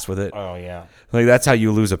scratch your ass with it. Oh yeah, like that's how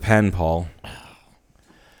you lose a pen, Paul.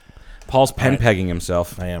 Paul's pen pegging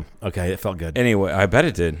himself. I am. Okay, it felt good. Anyway, I bet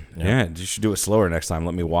it did. Yeah, you should do it slower next time.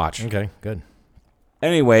 Let me watch. Okay, good.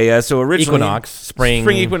 Anyway, so originally... Equinox, spring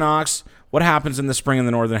equinox. What happens in the spring in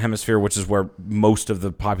the northern hemisphere, which is where most of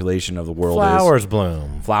the population of the world Flowers is.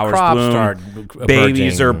 bloom. Flowers Crops bloom. Start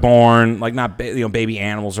babies are born. Like not baby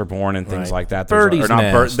animals are born and things like that.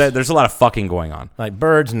 There's a lot of fucking going on. Like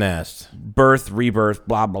bird's nest. Birth, rebirth,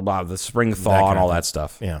 blah, blah, blah. The spring thaw and all that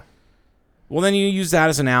stuff. Yeah. Well, then you use that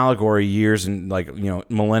as an allegory years and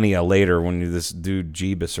millennia later when this dude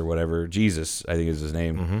Jesus or whatever, Jesus, I think is his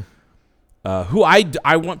name, who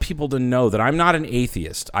I want people to know that I'm not an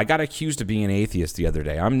atheist. I got accused of being an atheist the other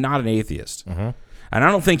day. I'm not an atheist. And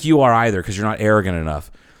I don't think you are either because you're not arrogant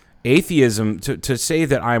enough. Atheism, to say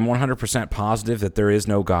that I'm 100% positive that there is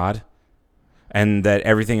no God and that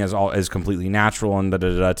everything is completely natural and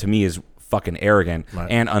to me is fucking arrogant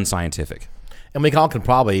and unscientific. And we all can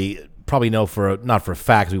probably know not for a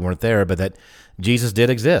fact 'cause we weren't there, but that Jesus did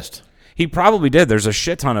exist. He probably did. There's a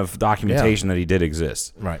shit ton of documentation that he did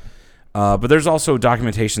exist. Right. But there's also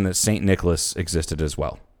documentation that Saint Nicholas existed as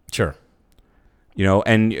well. Sure.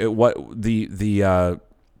 And what the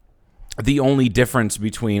only difference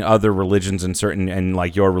between other religions and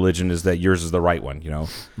like your religion is that yours is the right one.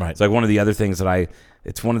 Right. It's like one of the other things that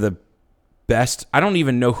it's one of the best. I don't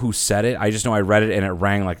even know who said it. I just know I read it and it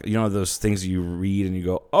rang like those things you read and you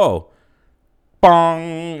go, oh.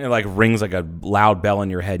 Bong! It like rings like a loud bell in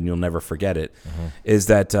your head and you'll never forget it. Is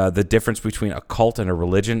that the difference between a cult and a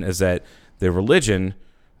religion is that the religion,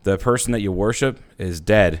 the person that you worship is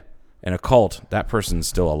dead, and a cult, that person's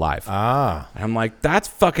still alive. And I'm like, that's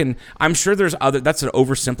fucking... I'm sure there's that's an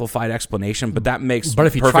oversimplified explanation, but that makes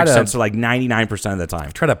perfect sense for like 99% of the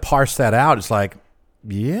time. Try to parse that out, it's like,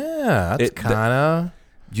 yeah, that's kind of...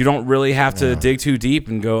 You don't really have to dig too deep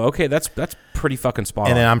and go, okay, that's pretty fucking spot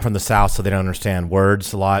on. And then I'm from the South, so they don't understand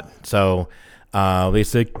words a lot. So they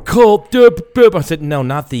say, cult. I said, no,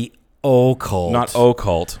 not the occult. Not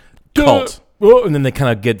occult. Cult. And then they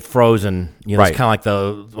kind of get frozen. It's kind of like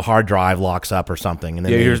the hard drive locks up or something. And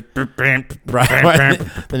then then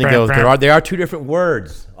you go, there are two different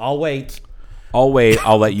words. I'll wait.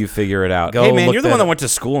 I'll let you figure it out. Hey, man, you're the one that went to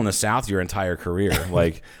school in the South your entire career.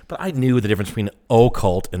 Like, but I knew the difference between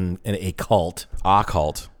occult and a cult.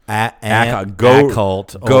 Occult.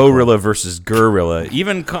 Occult. Gorilla versus gorilla.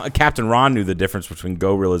 Even Captain Ron knew the difference between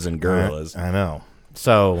gorillas and gorillas. I know.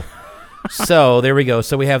 So there we go.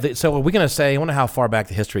 So we have. So we're going to say, I wonder how far back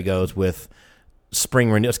the history goes with spring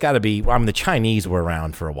renewal. It's got to be. I mean, the Chinese were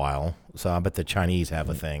around for a while. So I bet the Chinese have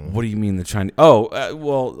a thing. What do you mean the Chinese? Oh,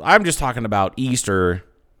 well, I'm just talking about Easter.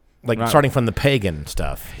 Like starting from the pagan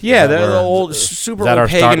stuff. Yeah, the old, super old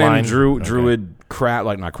pagan and druid crap,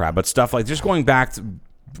 like not crap, but stuff like just going back to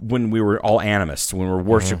when we were all animists, when we were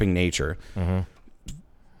worshiping nature.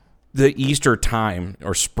 The Easter time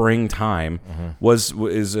or spring time is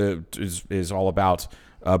all about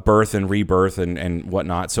birth and rebirth and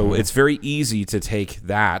whatnot. So it's very easy to take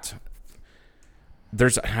that.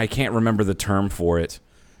 I can't remember the term for it.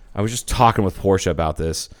 I was just talking with Portia about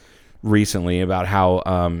this recently, about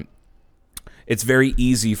how it's very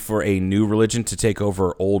easy for a new religion to take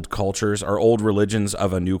over old cultures or old religions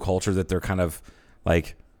of a new culture that they're kind of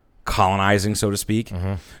like colonizing, so to speak.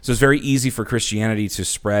 So it's very easy for Christianity to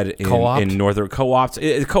spread in northern co-opt.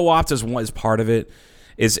 Co-opt is part of it.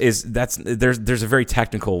 There's a very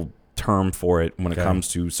technical term for it when it comes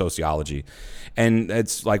to sociology, and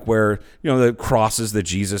it's like where the crosses that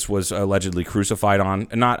Jesus was allegedly crucified on,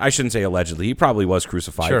 and I shouldn't say allegedly, he probably was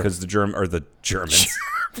crucified because the Germans.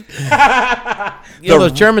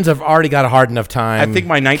 Those Germans have already got a hard enough time. I think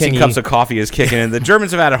my 19 cups of coffee is kicking in. The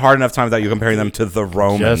Germans have had a hard enough time without you comparing them to the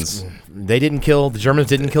Romans. The Germans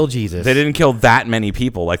didn't kill Jesus. They didn't kill that many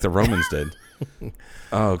people like the Romans did.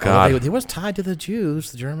 Oh God! It was tied to the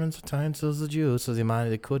Jews. The Germans were tied to the Jews, so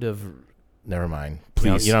they could have. Never mind.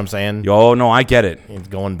 Please, you know what I'm saying? Oh no, I get it. It's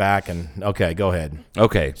going back and okay, go ahead.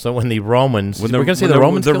 Okay, so when the Romans,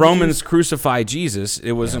 the Romans crucified Jesus,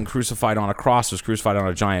 it wasn't crucified on a cross; it was crucified on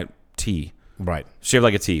a giant T, right, shaped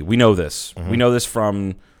like a T. We know this. We know this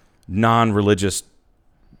from non-religious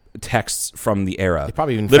texts from the era. They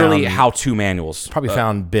probably even literally found, how-to manuals. Probably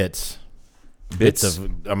found bits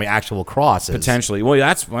of, actual crosses. Potentially. Well,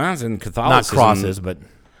 that's in Catholicism. Not crosses, but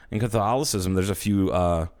in Catholicism, there's a few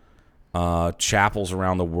chapels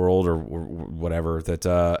around the world or whatever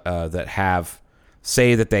that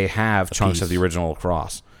say that they have chunks of the original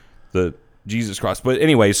cross, the Jesus cross. But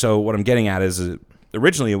anyway, so what I'm getting at is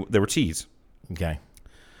originally there were T's. Okay.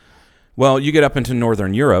 Well, you get up into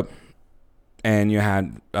Northern Europe, and you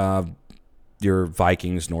had your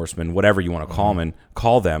Vikings, Norsemen, whatever you want to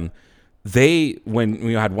call them. They, when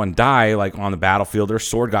you had one die, like on the battlefield, their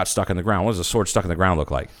sword got stuck in the ground. What does a sword stuck in the ground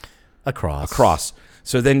look like? A cross. A cross.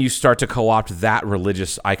 So then you start to co-opt that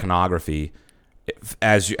religious iconography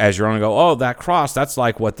as you're on and go, oh, that cross, that's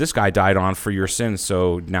like what this guy died on for your sins,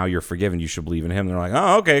 so now you're forgiven. You should believe in him. And they're like,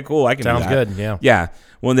 oh, okay, cool, I can do that. Sounds good, yeah. Yeah.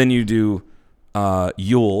 Well, then you do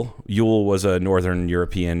Yule. Yule was a Northern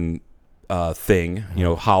European thing,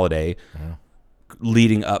 holiday,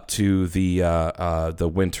 leading up to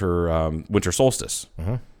the winter solstice,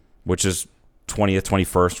 which is 20th,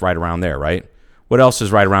 21st, right around there, right? What else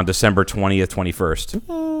is right around December 20th,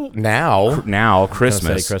 21st? Now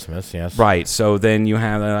Christmas. Christmas, yes. Right. So then you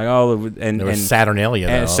have there was Saturnalia.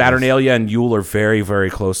 And Saturnalia and Yule are very, very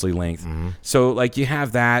closely linked. So like you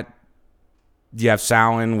have that. You have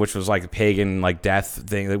Samhain, which was like a pagan like death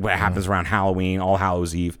thing that happens around Halloween, All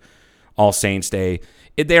Hallows Eve, All Saints Day.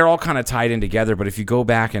 They're all kind of tied in together. But if you go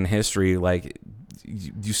back in history, like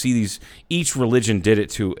you see each religion did it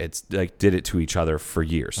to each other for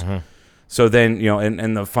years. So then,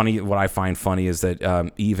 and what I find funny is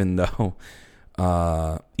that even though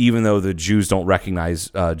the Jews don't recognize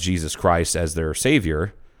Jesus Christ as their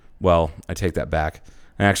savior, well, I take that back.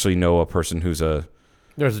 I actually know a person who's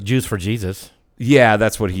there's Jews for Jesus. Yeah,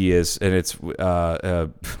 that's what he is, and it's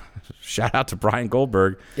shout out to Brian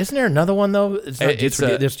Goldberg. Isn't there another one though? It's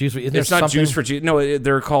not Jews for Jesus. No,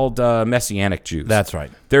 they're called Messianic Jews. That's right.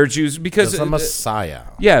 They're Jews because the Messiah.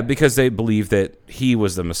 Yeah, because they believe that he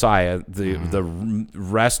was the Messiah. The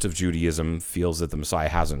rest of Judaism feels that the Messiah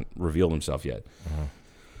hasn't revealed himself yet.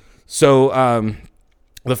 So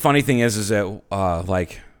the funny thing is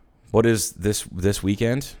that what is this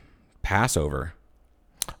weekend? Passover.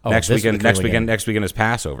 Next weekend is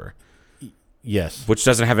Passover. Yes. Which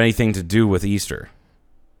doesn't have anything to do with Easter.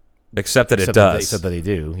 Except that it does. Except that they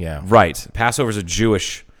do, yeah. Right. Passover is a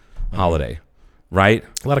Jewish holiday, right?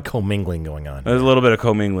 A lot of commingling going on. There's a little bit of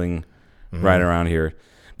commingling right around here.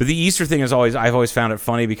 But the Easter thing is I've always found it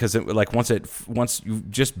funny because once you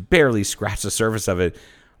just barely scratch the surface of it,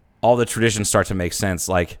 all the traditions start to make sense.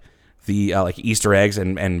 Like the like Easter eggs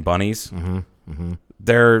and bunnies.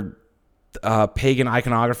 They're pagan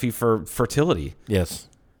iconography for fertility. Yes.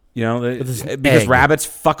 Because rabbits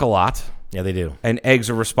fuck a lot. Yeah, they do. And eggs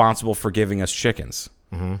are responsible for giving us chickens.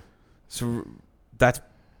 So that's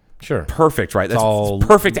perfect, right? That's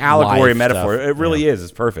perfect allegory metaphor. Stuff. It really is.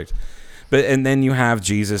 It's perfect. And then you have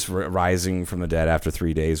Jesus rising from the dead after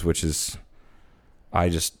 3 days, which is, I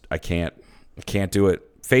can't do it.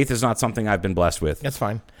 Faith is not something I've been blessed with. That's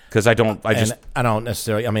fine. Because I don't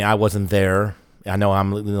necessarily. I mean, I wasn't there. I know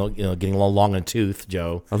I'm getting a little long in the tooth,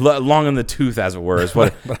 Joe. Long in the tooth, as it were, is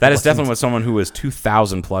what that is definitely what someone who is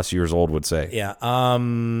 2,000 plus years old would say. Yeah.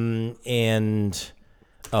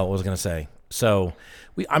 What was I going to say? So,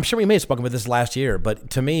 I'm sure we may have spoken about this last year, but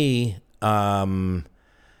to me,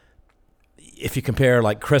 if you compare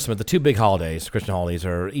like Christmas, the two big holidays, Christian holidays,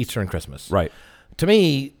 are Easter and Christmas. Right. To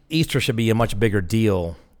me, Easter should be a much bigger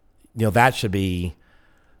deal. That should be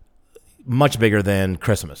much bigger than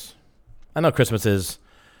Christmas. I know Christmas is,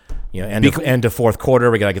 end of fourth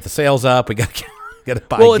quarter. We got to get the sales up. We got to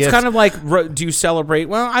buy Well, gifts. it's kind of like, do you celebrate?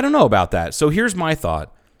 Well, I don't know about that. So here's my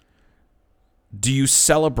thought. Do you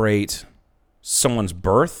celebrate someone's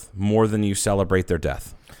birth more than you celebrate their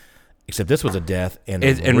death? Except this was a death and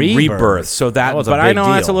rebirth. So that was a but I big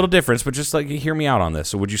know that's a deal. little difference, but just like hear me out on this.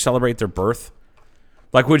 So would you celebrate their birth?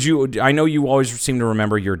 Like would you I know you always seem to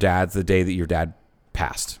remember your dad's the day that your dad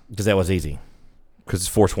passed. Because that was easy. Because it's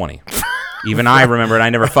 420. Even I remember it. I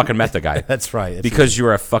never fucking met the guy. That's right. Because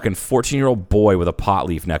you're a fucking 14-year-old boy with a pot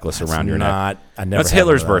leaf necklace around your neck. I never. That's had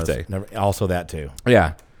Hitler's one of those. birthday. Never, also that too.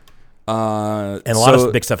 Yeah. And a lot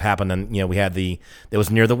of big stuff happened. And we had that was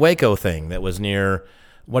near the Waco thing. That was near.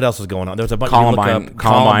 What else was going on? There was a bunch. Columbine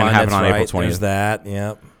happened on April 20th. There's that.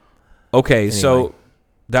 Yep. Okay, so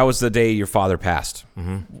that was the day your father passed.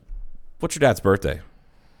 Mm-hmm. What's your dad's birthday?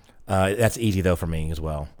 That's easy though for me as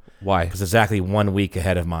well. Why? Because exactly 1 week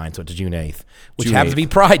ahead of mine, so it's June 8th, which June happens 8th. to be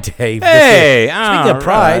Pride Day. Hey, speaking of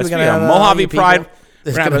Pride, we're gonna have Mojave Pride.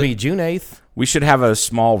 It's going to be June 8th. We should have a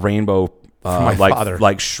small rainbow, my father.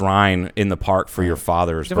 like shrine in the park for your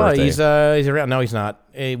father's birthday. He's around. No, he's not.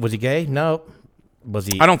 Was he gay? No. Was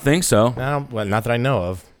he? I don't think so. No, well, not that I know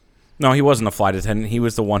of. No, he wasn't a flight attendant. He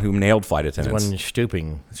was the one who nailed flight attendants. One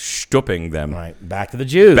stooping. Stooping them. Right. Back to the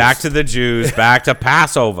Jews. Back to the Jews. Back to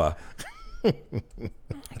Passover.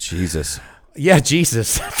 Jesus. Yeah,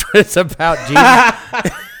 Jesus. It's about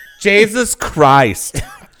Jesus. Jesus Christ.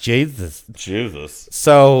 Jesus. Jesus.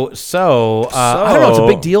 So I don't know. It's a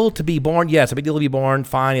big deal to be born. Yeah, it's a big deal to be born.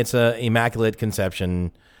 Fine. It's a immaculate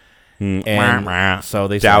conception. And so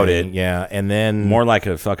they doubt say, it. Yeah, and then More like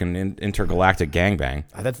a fucking intergalactic gangbang.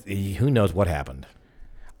 that's, who knows what happened.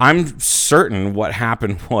 I'm certain what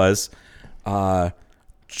happened was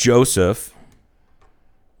Joseph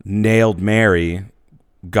nailed Mary,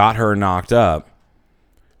 got her knocked up.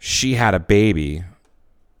 She had a baby.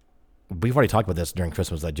 We've already talked about this during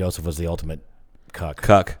Christmas, that Joseph was the ultimate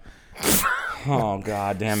cuck. Oh,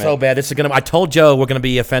 God damn it. So bad. This is gonna. I told Joe we're gonna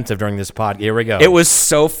be offensive during this pod. Here we go. It was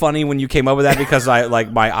so funny when you came up with that because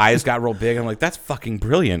my eyes got real big. I'm like, that's fucking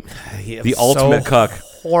brilliant. The ultimate cuck.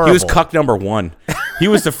 Horrible. He was cuck number one. He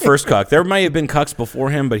was the first cuck. There might have been cucks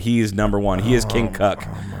before him, but he is number one. He is King Cuck.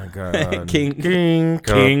 Oh my God. King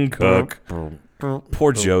Cuck.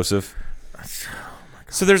 Poor Joseph.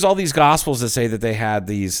 So there's all these gospels that say that they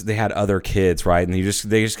had other kids, right? And they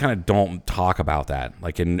just kind of don't talk about that,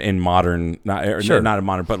 like in modern, not in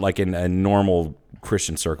modern, but like in normal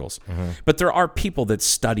Christian circles. Mm-hmm. But there are people that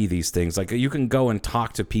study these things. Like you can go and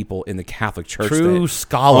talk to people in the Catholic Church, true that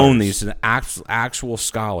scholars, own these, and actual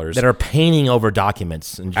scholars that are painting over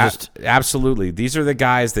documents and just absolutely. These are the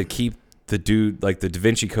guys that keep the Da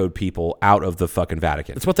Vinci Code people out of the fucking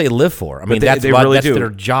Vatican. That's what they live for. I mean, that's that's their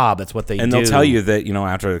job. That's what they do. And they'll tell you that,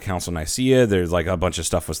 after the Council of Nicaea, there's like a bunch of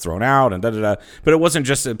stuff was thrown out and da-da-da. But it wasn't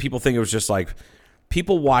just, people think it was just like,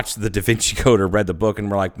 people watched the Da Vinci Code or read the book and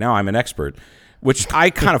were like, now I'm an expert. Which I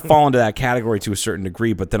kind of fall into that category to a certain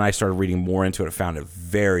degree, but then I started reading more into it and found it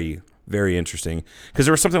very, very interesting. Because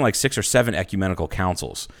there was something like 6 or 7 ecumenical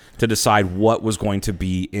councils to decide what was going to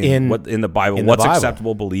be in the Bible. What's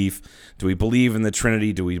acceptable belief? Do we believe in the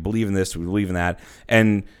Trinity? Do we believe in this? Do we believe in that?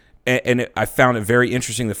 And I found it very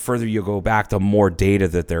interesting. The further you go back, the more data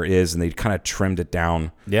that there is, and they kind of trimmed it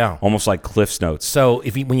down. Yeah, almost like Cliff's Notes. So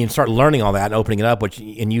when you start learning all that and opening it up,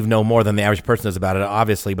 and you know more than the average person does about it,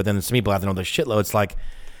 obviously, but then some people have to know the shitload. It's like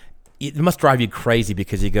it must drive you crazy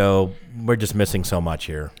because you go, we're just missing so much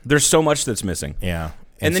here. There's so much that's missing. Yeah,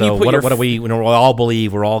 and then so you put what do we? We all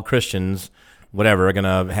believe we're all Christians. Whatever, we're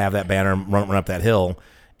gonna have that banner run up that hill.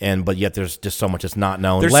 But yet there's just so much that's not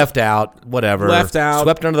known, left out, whatever, left out,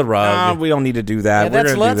 swept under the rug. We don't need to do that. Yeah,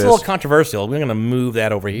 that's a little controversial. We're going to move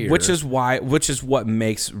that over here, which is what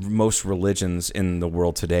makes most religions in the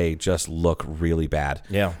world today just look really bad.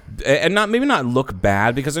 Yeah, and maybe not look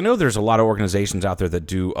bad because I know there's a lot of organizations out there that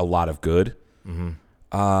do a lot of good. Mm-hmm.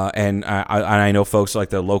 And I know folks like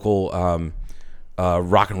the local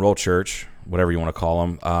rock and roll church, whatever you want to call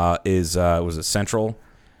them, was it Central?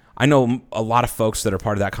 I know a lot of folks that are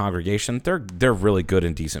part of that congregation. They're really good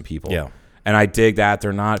and decent people. Yeah, and I dig that.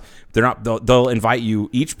 They're not. They'll invite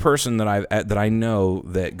you. Each person that I know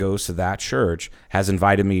that goes to that church has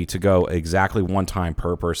invited me to go exactly one time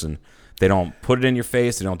per person. They don't put it in your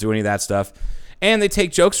face. They don't do any of that stuff, and they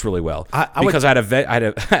take jokes really well. I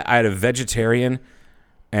had a vegetarian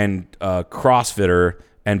and CrossFitter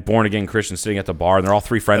and born again Christian sitting at the bar, and they're all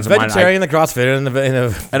 3 friends of mine. Vegetarian, the CrossFitter,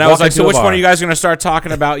 and I was like, so which one are you guys going to start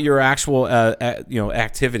talking about your actual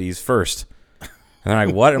activities first? And they're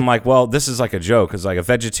like, what? I'm like, well, this is like a joke. It's like a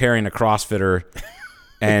vegetarian, a CrossFitter,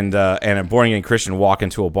 and a born-again Christian walk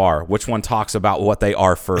into a bar. Which one talks about what they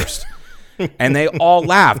are first? And they all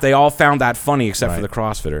laughed. They all found that funny except for the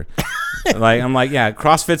CrossFitter. I'm like, yeah,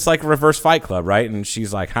 CrossFit's like a reverse Fight Club, right? And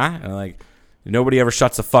she's like, huh? And I'm like, nobody ever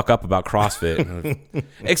shuts the fuck up about CrossFit.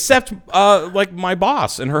 Except like my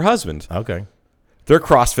boss and her husband. Okay. They're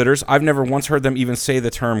CrossFitters. I've never once heard them even say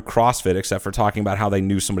the term CrossFit, except for talking about how they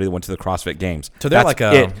knew somebody that went to the CrossFit Games. So they're like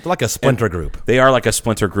a splinter group. They are like a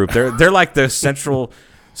splinter group. They're like the central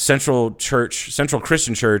Christian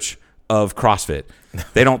church of CrossFit.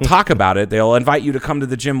 They don't talk about it. They'll invite you to come to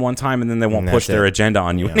the gym one time, and then they won't push their agenda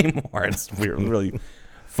on you anymore. It's weird, really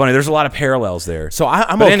funny. There's a lot of parallels there. So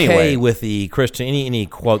I'm okay with the Christian, any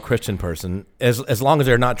quote Christian person, as long as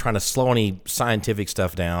they're not trying to slow any scientific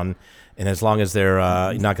stuff down. And as long as they're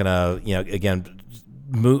not going to, again,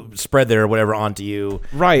 spread their whatever onto you,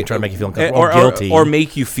 right? Try to make you feel uncomfortable or guilty, or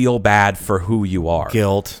make you feel bad for who you are.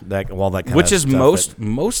 Guilt, that kind which of is stuff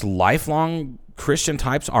most lifelong Christian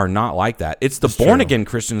types are not like that. It's the born again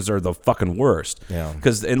Christians are the fucking worst. Yeah.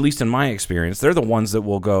 Because at least in my experience, they're the ones that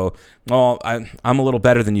will go, well, I'm a little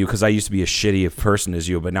better than you because I used to be as shitty a person as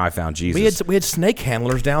you, but now I found Jesus. We had snake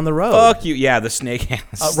handlers down the road. Fuck you, yeah, the snake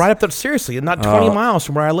handlers. Right up there, seriously, not 20 miles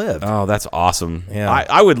from where I lived. Oh, that's awesome. Yeah.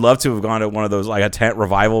 I would love to have gone to one of those, like a tent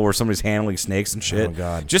revival where somebody's handling snakes and shit. Oh,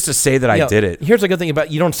 God. Just to say that I did it. Here's a good thing about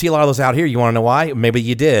you don't see a lot of those out here. You want to know why? Maybe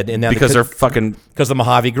you did. And now because they're fucking... Because the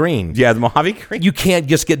Mojave Green. Yeah, the Mojave Green. You can't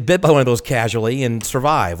just get bit by one of those casually and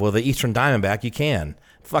survive. Well, the Eastern Diamondback, you can.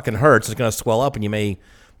 It fucking hurts. It's going to swell up and you may...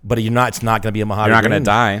 But it's not going to be a Mojave You're not Green. going to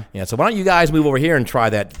die. Yeah, so why don't you guys move over here and try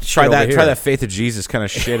that? Try that Faith of Jesus kind of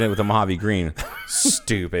shit in with the Mojave Green.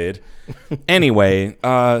 Stupid. Anyway,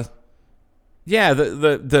 yeah,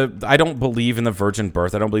 the I don't believe in the virgin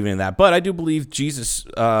birth. I don't believe in that, but I do believe Jesus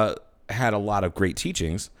had a lot of great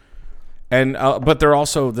teachings, and but they're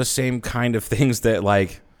also the same kind of things that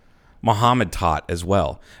like Muhammad taught as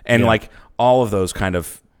well, and like all of those kind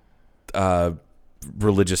of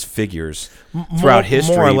religious figures throughout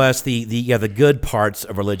history. More or less, the good parts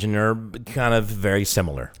of religion are kind of very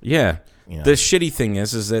similar. Yeah. The shitty thing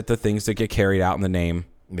is that the things that get carried out in the name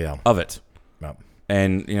of it. Yep.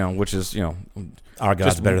 And, which is, our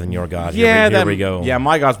God's better than your God. Yeah, here we go. Yeah,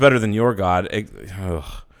 my God's better than your God.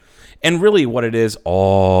 And really what it is,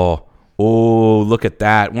 oh, look at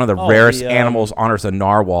that. One of the rarest animals on Earth, a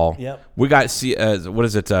narwhal. Yep. We got, what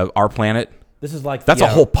is it, Our Planet? This is like... That's a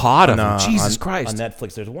whole pod of them. Jesus Christ. On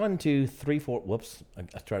Netflix, there's 1, 2, 3, 4... Whoops. I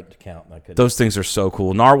tried to count. And I couldn't. Those things are so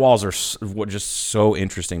cool. Narwhals are just so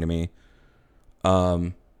interesting to me.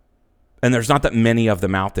 And there's not that many of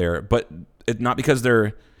them out there, but not because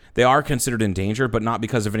they are considered in danger, but not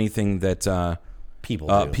because of anything that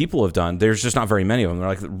people have done. There's just not very many of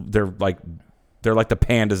them. They're like the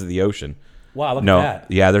pandas of the ocean. Wow, look at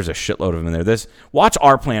that. Yeah, there's a shitload of them in there. Watch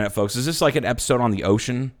Our Planet, folks. Is this like an episode on the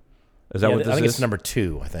ocean? Is that what this is? I think it's number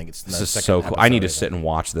 2. I think it's. This is so cool. I need to sit and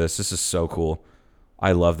watch this. This is so cool.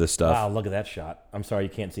 I love this stuff. Wow, look at that shot. I'm sorry you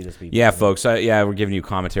can't see this, people. Yeah, folks. We're giving you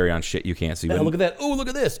commentary on shit you can't see. Look at that. Oh, look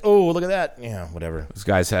at this. Oh, look at that. Yeah, whatever. These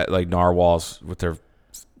guys had like narwhals with their...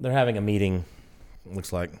 They're having a meeting,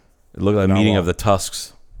 looks like. It looked like a meeting of the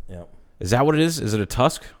tusks. Yeah. Is that what it is? Is it a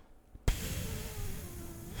tusk?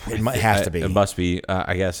 It has to be. It must be,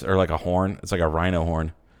 I guess, or like a horn. It's like a rhino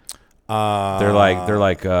horn. They're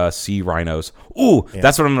like sea rhinos. Ooh,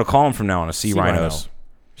 that's what I'm going to call them from now on, sea rhinos. Rhino.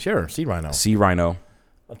 Sure, sea rhino. Sea rhino.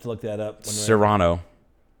 I'll have to look that up. Serrano. I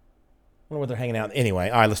wonder where they're hanging out. Anyway,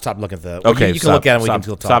 all right, let's stop looking at the... Okay, you can look at them. We can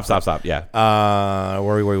still talk. Stop, yeah.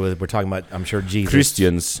 Where were we with? We're talking about, I'm sure, Jesus.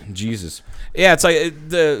 Christians, Jesus. Yeah, it's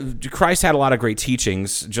like Christ had a lot of great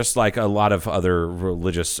teachings, just like a lot of other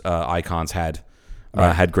religious icons had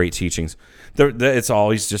great teachings. It's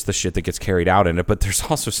always just the shit that gets carried out in it, but there's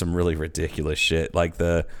also some really ridiculous shit, like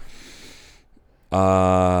the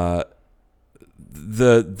I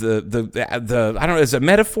don't know, is it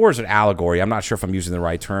metaphor or is it allegory? I'm not sure if I'm using the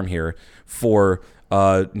right term here for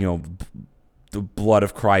the blood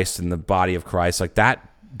of Christ and the body of Christ, like that.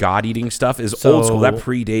 God eating stuff is old school. That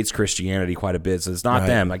predates Christianity quite a bit, so it's not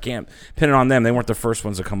them. I can't pin it on them. They weren't the first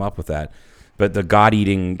ones to come up with that. But the God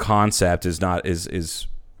eating concept is not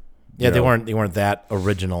they weren't that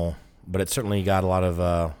original, but it certainly got a lot of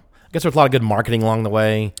I guess there's a lot of good marketing along the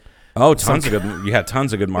way. Oh, tons of good. You had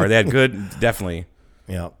tons of good marketing. They had good, definitely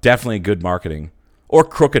good marketing or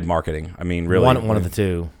crooked marketing. I mean, really, one of the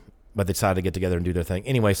two. But they decided to get together and do their thing.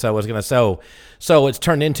 Anyway, so it's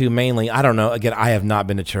turned into mainly, I don't know, again, I have not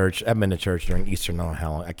been to church. I've been to church during Easter, no,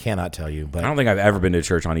 hell, I cannot tell you. But I don't think I've ever been to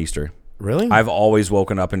church on Easter. Really? I've always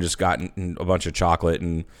woken up and just gotten a bunch of chocolate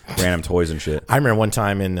and random toys and shit. I remember one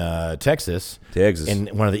time in Texas, Texas. in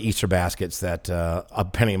one of the Easter baskets that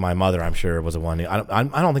apparently my mother, I'm sure, was the one. I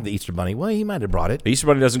don't think the Easter Bunny. Well, he might have brought it. The Easter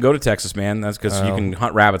Bunny doesn't go to Texas, man. That's because you can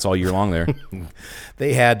hunt rabbits all year long there.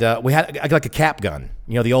 They had we had like a cap gun.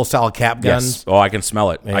 You know, the old style cap guns. Yes. Oh, I can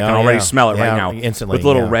smell it. I can Oh, already yeah. smell it right Yeah, now. instantly, With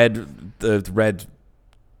little yeah. red.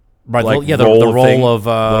 Right, Like the roll roll thing, of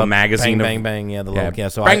the magazine bang, of- bang, bang. Yeah, the Yeah. little yeah.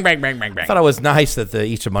 So Bang, bang, bang, bang, bang. I thought it was nice that the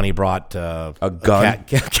Easter Bunny brought A gun?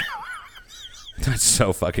 cat. That's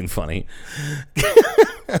so fucking funny.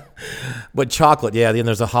 But chocolate, yeah. Then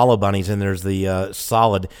there's the hollow bunnies and there's the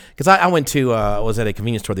solid. Because I went to was at a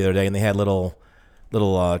convenience store the other day and they had little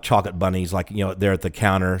chocolate bunnies like there at the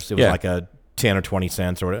counters. It was like a 10 or 20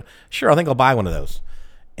 cents or whatever. Sure, I think I'll buy one of those.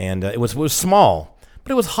 And it was small,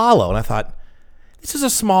 but it was hollow. And I thought, this is a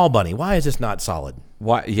small bunny. Why is this not solid?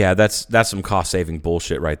 Why? Yeah, that's some cost saving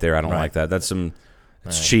bullshit right there. I don't like that. That's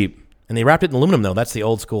it's cheap. And they wrapped it in aluminum though. That's the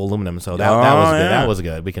old school aluminum. So that was good. That was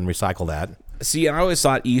good. We can recycle that. See, I always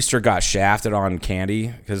thought Easter got shafted on candy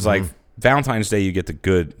because like Valentine's Day you get the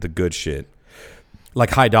good shit,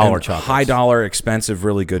 Like high dollar And chocolates. high dollar, expensive,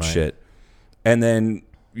 really good shit. And then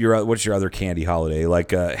what's your other candy holiday?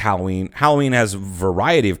 Like Halloween. Halloween has a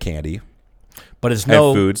variety of candy. But it's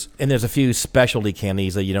foods. And there's a few specialty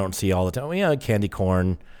candies that you don't see all the time. Yeah, candy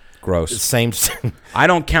corn. Gross. Same. I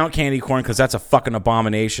don't count candy corn because that's a fucking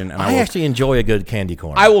abomination. And I actually enjoy a good candy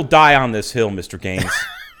corn. I will die on this hill, Mr. Gaines.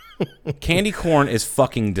 Candy corn is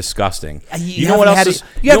fucking disgusting. You know what else is?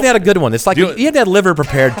 You haven't had a good one. It's like you haven't had liver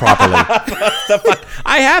prepared properly.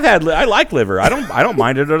 I have had. I like liver. I don't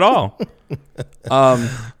mind it at all.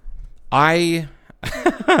 I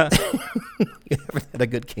You haven't had a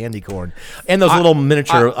good candy corn. And those little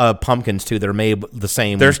miniature pumpkins too. They're made the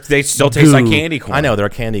same. they still taste like candy corn. I know they're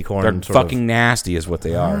candy corn. They're sort of. fucking nasty, is what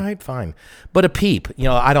they All are. right, fine. But a peep,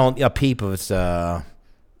 a peep is,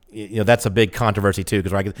 that's a big controversy too.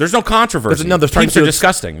 Because There's no controversy. there's Peeps are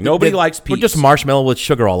disgusting. Nobody likes They're peeps. just marshmallow with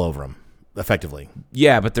sugar all over them, effectively.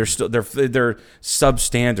 Yeah, but they're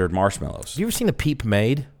substandard marshmallows. Have you ever seen a peep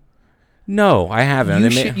made? No, I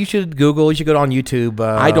haven't. You should Google. You should go on YouTube.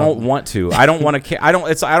 I don't want to. I don't want to. I don't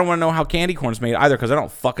want to know how candy corn's made either because I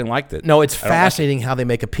don't fucking like it. No, it's fascinating how they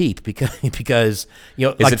make a peep because Is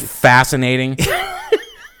it fascinating?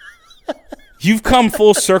 You've come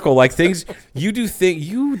full circle. Like things you do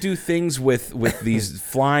things with these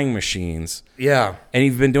flying machines. Yeah. And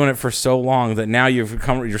you've been doing it for so long that now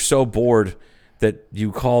you're so bored that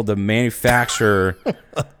you call the manufacturer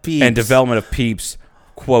Peeps. and development of Peeps,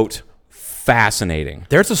 quote, fascinating.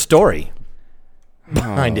 There's a story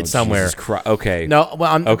behind it somewhere. Jesus Christ. Okay. No,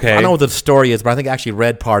 well, Okay. I don't know what the story is, but I think I actually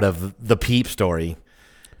read part of the Peep story.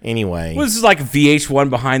 Anyway, Well, this is like VH1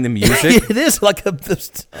 behind the music. it is like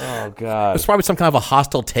Oh God. it's probably some kind of a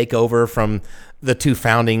hostile takeover from the two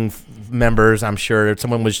founding members. I'm sure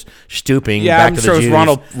someone was stooping. Yeah, back I'm to sure the it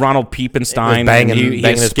was Jews. Ronald Was Piepenstein. banging, and he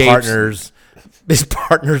banging his escapes.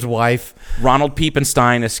 partner's wife. Ronald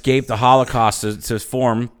Piepenstein escaped the Holocaust to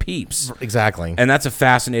form Peeps. Exactly. And that's a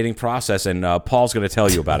fascinating process, and Paul's going to tell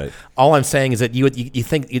you about it. All I'm saying is that you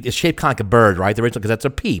think it's shaped kind of like a bird, right? The original, because that's a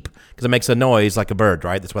peep, because it makes a noise like a bird,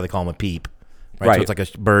 right? That's why they call him a peep, right? So it's like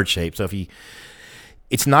a bird shape. So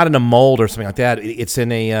it's not in a mold or something like that. It's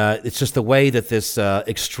in it's just the way that this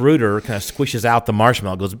extruder kind of squishes out the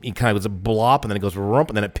marshmallow. It kind of goes a blop, and then it goes rump,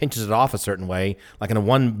 and then it pinches it off a certain way, like in a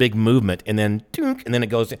one big movement, and then dunk, and then it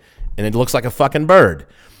goes, and it looks like a fucking bird.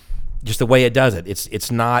 Just the way it does it.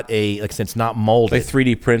 It's not it's not molded. Like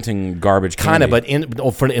 3D printing garbage Kind candy. of, but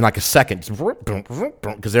in like a second,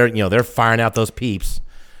 because they're firing out those peeps,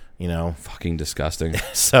 Fucking disgusting.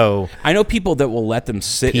 So I know people that will let them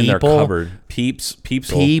sit in their People? cupboard. Peeps.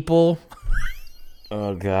 people,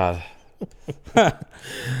 Oh God.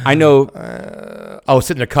 I know.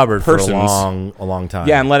 sit in their cupboard Persons. for a long time.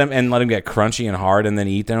 Yeah, and let them get crunchy and hard, and then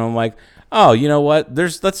eat them. I'm like, oh, you know what?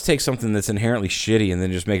 Let's take something that's inherently shitty and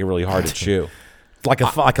then just make it really hard to chew. like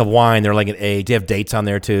a wine. They're like an age. They have dates on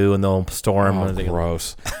there too, and they'll store them. Oh,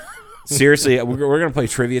 gross. Seriously, we're gonna play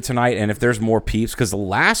trivia tonight, and if there's more Peeps, because the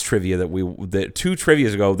last trivia that 2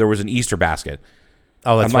 trivias ago, there was an Easter basket.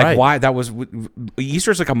 Oh, that's I'm like, right. why? That was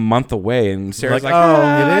Easter's like a month away, and Sarah's Like, like,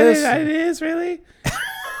 oh, it is? It is really.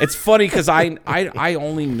 It's funny because I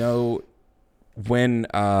only know when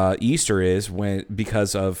Easter is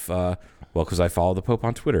because I follow the Pope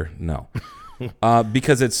on Twitter. No,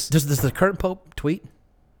 because it's Does the current Pope tweet?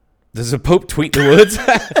 does the Pope tweet the woods?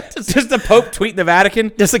 Does the Pope tweet the Vatican?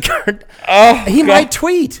 Does the current? Oh, He might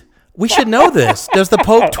tweet. We should know this. Does the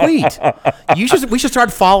Pope tweet? We should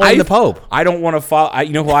start following the Pope. I don't want to follow.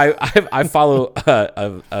 You know who I follow?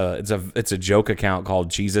 It's a joke account called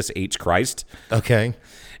Jesus H Christ. Okay.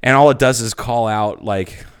 And all it does is call out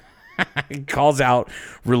it calls out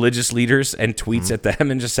religious leaders and tweets at them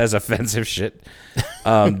and just says offensive shit.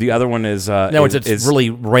 The other one is it's really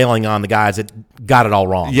railing on the guys that got it all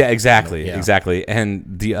wrong. Yeah, exactly.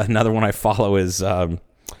 And another one I follow is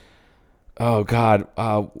oh God,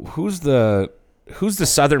 who's the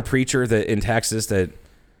Southern preacher that in Texas that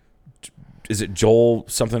is it Joel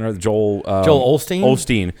something or Joel Osteen?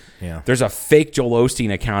 Osteen. Yeah. There's a fake Joel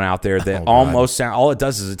Osteen account out there that all it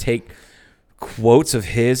does is it take quotes of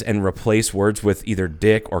his and replace words with either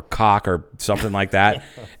dick or cock or something like that,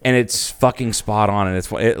 and it's fucking spot on, and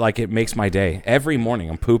it makes my day every morning.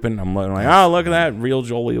 I'm pooping, I'm like, oh, look at that real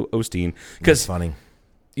Joel Osteen, because funny,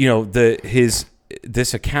 you know,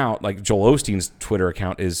 this account, like Joel Osteen's Twitter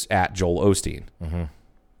account is at Joel Osteen. Mm-hmm.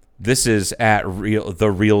 This is at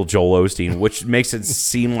the real Joel Osteen, which makes it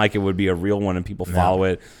seem like it would be a real one, and people follow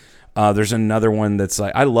it. There's another one that's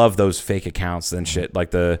like, I love those fake accounts and shit,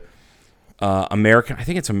 like the American, I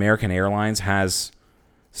think it's American Airlines has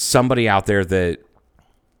somebody out there that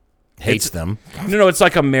hates them. No, it's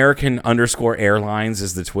like American_Airlines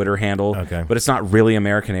is the Twitter handle. Okay. But it's not really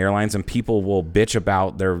American Airlines, and people will bitch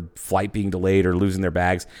about their flight being delayed or losing their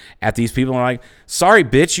bags at these people. And like, sorry,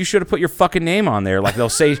 bitch, you should have put your fucking name on there. Like they'll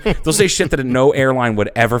say shit that no airline would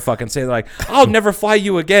ever fucking say. They're like, I'll never fly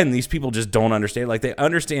you again. These people just don't understand. Like they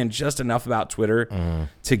understand just enough about Twitter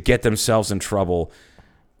to get themselves in trouble.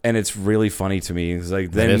 And it's really funny to me. It's like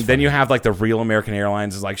then you have like the real American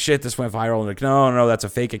Airlines is like, shit, this went viral. And like, no, that's a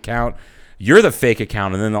fake account. You're the fake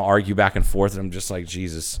account. And then they'll argue back and forth. And I'm just like,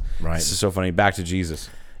 Jesus. Right. This is so funny. Back to Jesus.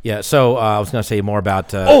 Yeah. So I was going to say more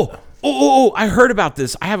about. I heard about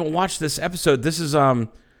this. I haven't watched this episode. This is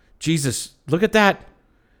Jesus. Look at that.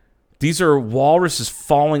 These are walruses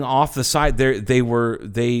falling off the side.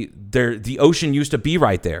 The ocean used to be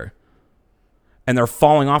right there. And they're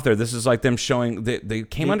falling off there. This is like them showing they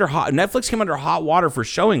came under Netflix came under hot water for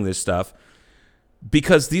showing this stuff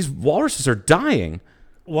because these walruses are dying,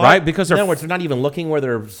 right? Because they're not even looking where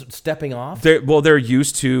they're stepping off. They're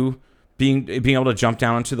used to being able to jump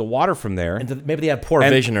down into the water from there. And maybe they have poor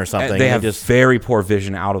vision or something. They have just very poor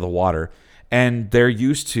vision out of the water, and they're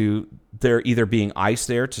used to. They're either being ice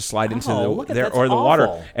there to slide into the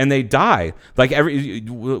water, and they die. Like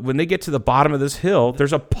when they get to the bottom of this hill,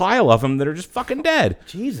 there's a pile of them that are just fucking dead.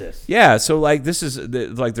 Jesus. Yeah. So like this is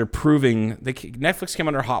like they're proving Netflix came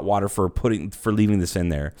under hot water for leaving this in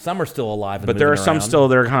there. Some are still alive, but there are some still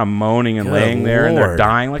that are kind of moaning and laying there, and they're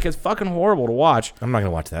dying. Like it's fucking horrible to watch. I'm not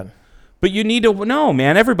gonna watch that. But you need to know,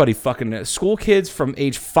 man. Everybody fucking school kids from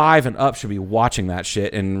age 5 and up should be watching that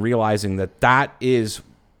shit and realizing that is.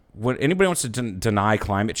 When anybody wants to deny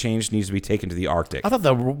climate change, needs to be taken to the Arctic. I thought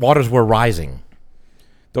the waters were rising.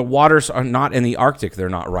 The waters are not in the Arctic; they're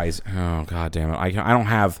not rising. Oh God damn it! I don't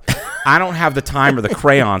have the time or the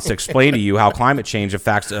crayons to explain to you how climate change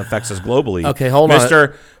affects us globally. Okay, hold on,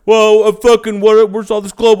 Mister. Well, where's all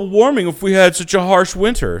this global warming if we had such a harsh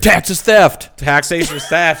winter? Taxes theft. Taxation is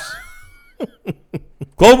theft.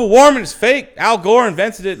 Global warming is fake. Al Gore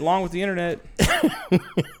invented it along with the internet.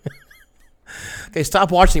 Okay,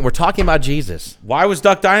 stop watching. We're talking about Jesus. Why was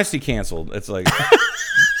Duck Dynasty canceled? It's like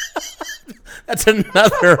that's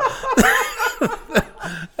another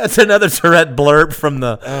Tourette blurb from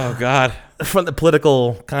the from the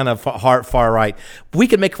political kind of far right. We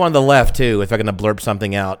can make fun of the left too if they're going to blurb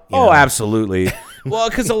something out. You know? Absolutely. Well,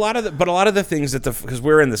 because a lot of the things because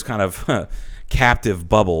we're in this kind of captive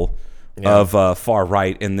bubble. Yeah. Of far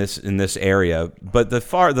right in this area, but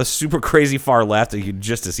the super crazy far left, you could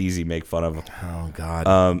just as easy make fun of. Oh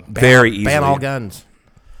God! Very easily. Ban all guns.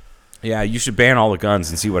 Yeah, you should ban all the guns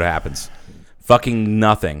and see what happens. Fucking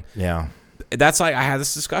nothing. Yeah, that's like I had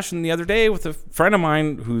this discussion the other day with a friend of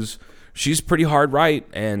mine she's pretty hard right,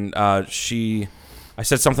 and I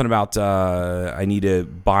said something about I need to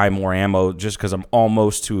buy more ammo just because I'm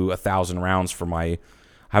almost to 1,000 rounds for my.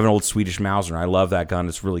 I have an old Swedish Mauser, and I love that gun.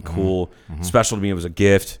 It's really cool. Mm-hmm. Special to me. It was a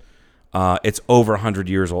gift. It's over 100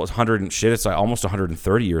 years old. It's 100 and shit. It's like almost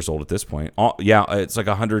 130 years old at this point. It's like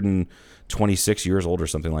 126 years old or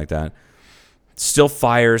something like that. Still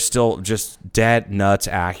fires. Still just dead nuts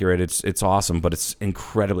accurate. It's awesome, but it's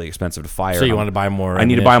incredibly expensive to fire. So you want to buy more? I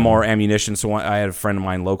need to buy more ammunition. So I had a friend of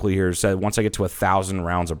mine locally here who said once I get to 1,000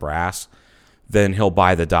 rounds of brass, then he'll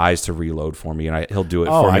buy the dies to reload for me, and he'll do it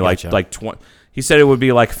for me like 20. He said it would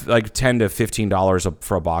be like $10 to $15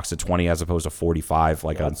 for a box of 20 as opposed to 45.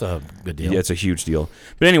 That's a good deal. Yeah, it's a huge deal.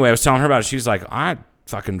 But anyway, I was telling her about it. She's like,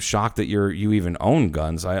 fucking shocked that you even own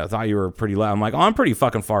guns. I thought you were pretty left. I'm like, oh, I'm pretty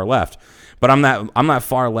fucking far left, but I'm that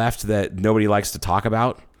far left that nobody likes to talk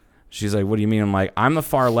about. She's like, what do you mean? I'm like, I'm the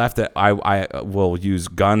far left that I will use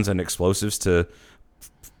guns and explosives to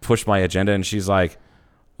push my agenda. And she's like,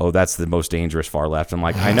 oh, that's the most dangerous far left. I'm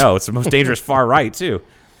like, I know, it's the most dangerous far right too.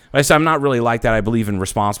 I said, I'm not really like that. I believe in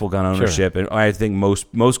responsible gun ownership, and I think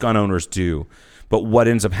most gun owners do. But what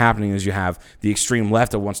ends up happening is you have the extreme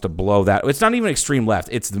left that wants to blow that. It's not even extreme left.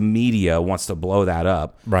 It's the media wants to blow that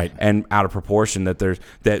up, right? And out of proportion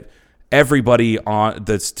that everybody on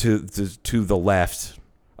that's to the left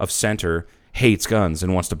of center hates guns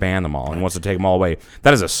and wants to ban them all and wants to take them all away.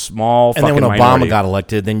 That is a small fucking minority. And then when Obama got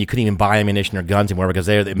elected, then you couldn't even buy ammunition or guns anymore because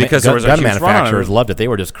there was gun manufacturers loved it. They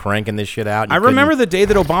were just cranking this shit out. I remember the day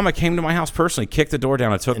that Obama came to my house personally, kicked the door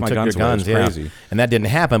down, and took my guns away. It was crazy. Yeah. And that didn't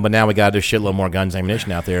happen, but now we got a shitload more guns and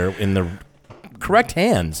ammunition out there in the correct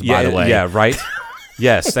hands, by the way. Yeah, right?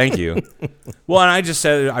 Yes, thank you. Well, and I just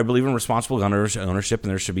said I believe in responsible gun ownership,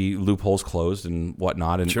 and there should be loopholes closed and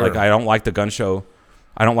whatnot. And like, I don't like the gun show.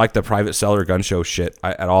 I don't like the private seller gun show shit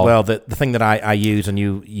at all. Well, the thing that I use, and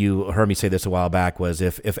you heard me say this a while back, was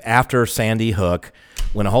if after Sandy Hook,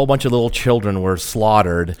 when a whole bunch of little children were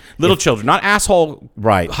slaughtered. Children, not asshole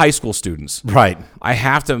high school students. Right. I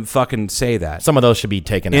have to fucking say that. Some of those should be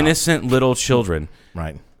taken out. Innocent little children.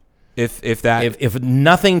 Right. If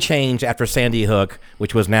nothing changed after Sandy Hook,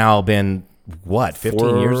 which was now been,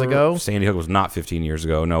 15 years ago? Sandy Hook was not 15 years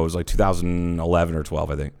ago. No, it was like 2011 or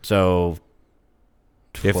 12, I think. So...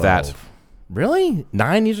 12. If that, really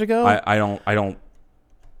 9 years ago,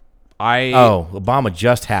 Obama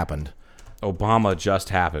just happened.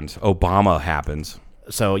 Obama happened.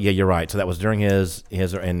 So yeah, you're right. So that was during his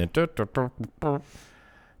and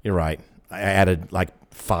you're right. I added like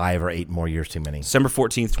 5 or 8 more years too many. December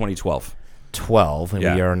 14th, 2012. 12, and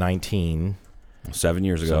we are 19. 7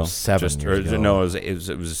 years ago. So 7 years ago. No,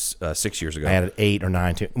 it was 6 years ago. I added 8 or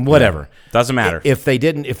 9 to whatever. Yeah. Doesn't matter.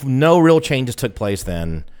 If no real changes took place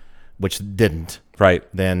then, which didn't, right?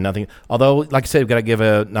 Then nothing. Although, like I said, we've got to give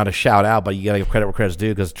not a shout out, but you got to give credit where credit's due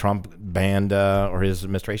because Trump banned or his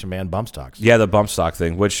administration banned bump stocks. Yeah, the bump stock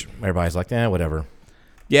thing, which everybody's like, whatever.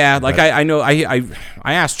 Yeah, like I know I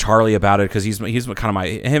asked Charlie about it because he's kind of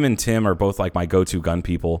him and Tim are both like my go-to gun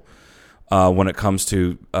people when it comes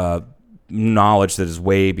to knowledge that is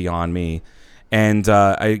way beyond me. And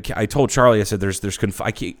I told Charlie, I said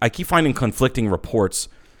I keep finding conflicting reports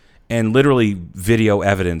and literally video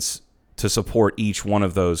evidence to support each one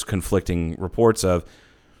of those conflicting reports of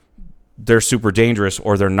they're super dangerous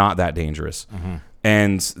or they're not that dangerous. Mm-hmm.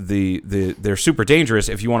 And they're super dangerous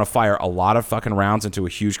if you want to fire a lot of fucking rounds into a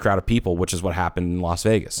huge crowd of people, which is what happened in Las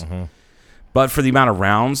Vegas. Mm-hmm. But for the amount of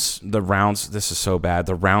rounds, this is so bad.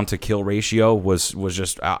 The round to kill ratio was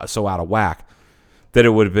just so out of whack that it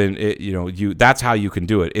would have been, that's how you can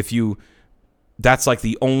do it. That's like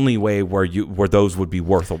the only way where those would be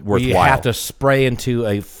worthwhile. You have to spray into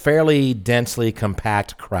a fairly densely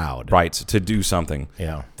compact crowd, right, to do something.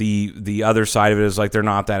 Yeah. The other side of it is like they're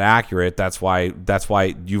not that accurate. That's why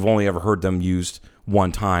you've only ever heard them used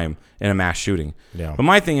one time in a mass shooting. Yeah. But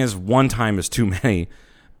my thing is, one time is too many.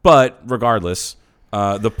 But regardless,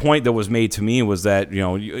 the point that was made to me was that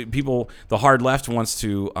people, the hard left wants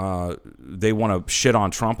to, they want to shit on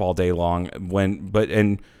Trump all day long.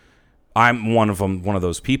 And I'm one of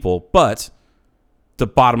those people. But the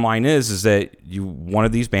bottom line is that you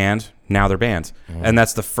wanted these banned, now they're banned, and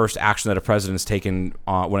that's the first action that a president's taken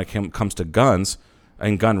when it comes to guns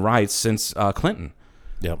and gun rights since Clinton.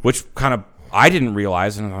 Yep. Which kind of. I didn't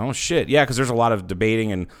realize, and oh shit, yeah, because there's a lot of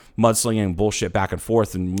debating and mudslinging and bullshit back and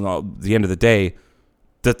forth, and at the end of the day,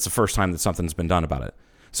 that's the first time that something's been done about it.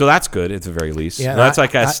 So that's good at the very least. Yeah, that's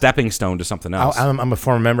like a stepping stone to something else. I'm a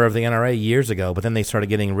former member of the NRA years ago, but then they started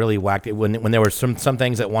getting really whacked when there were some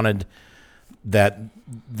things that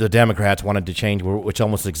the Democrats wanted to change, which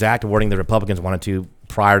almost exact wording the Republicans wanted to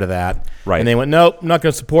prior to that. Right. And they went, nope, I'm not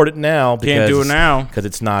going to support it now. Can't do it now. Because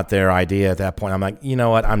it's not their idea at that point. I'm like, you know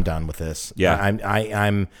what? I'm done with this. Yeah.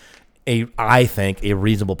 I think, a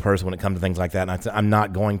reasonable person when it comes to things like that. And I'm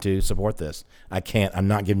not going to support this. I can't. I'm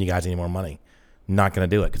not giving you guys any more money. I'm not going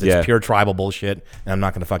to do it because it's pure tribal bullshit, and I'm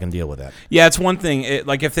not going to fucking deal with that. Yeah, it's one thing.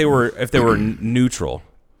 Like if they were neutral.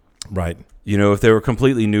 Right. if they were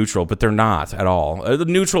completely neutral, but they're not at all.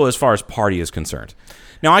 Neutral as far as party is concerned.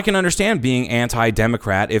 Now, I can understand being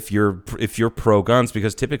anti-Democrat if you're pro-guns,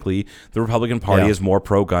 because typically the Republican Party is more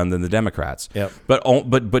pro-gun than the Democrats. Yep.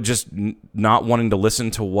 But just not wanting to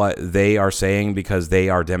listen to what they are saying because they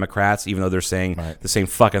are Democrats, even though they're saying the same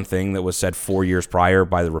fucking thing that was said 4 years prior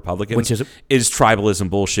by the Republicans, which is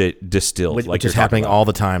tribalism bullshit distilled, which is happening all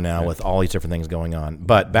the time now with all these different things going on.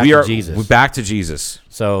 But back to Jesus.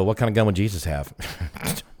 So, what kind of gun would Jesus have?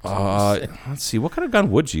 Let's see. What kind of gun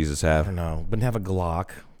would Jesus have? I don't know. Wouldn't have a Glock.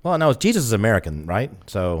 Well, no, Jesus is American, right?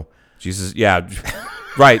 So Jesus, yeah,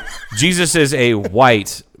 right. Jesus is a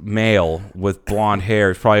white male with blonde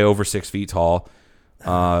hair. He's probably over 6 feet tall.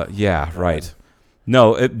 Yeah, right.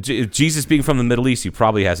 No, Jesus being from the Middle East, he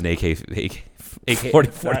probably has an AK-47.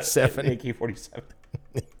 AK-47.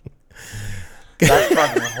 That's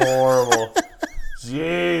fucking horrible.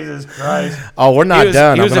 Jesus Christ! Oh, we're not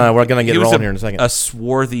done. We're gonna get rolling here in a second. A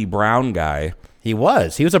swarthy brown guy. He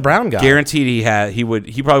was a brown guy. Guaranteed he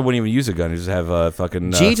probably wouldn't even use a gun. He'd just have a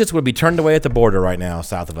fucking. Jesus would be turned away at the border right now,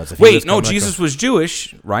 south of us. Wait, no, Jesus was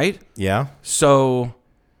Jewish, right? Yeah. So,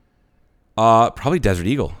 probably Desert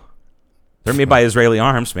Eagle. They're made by Israeli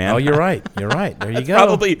arms, man. Oh, you're right. You're right. There you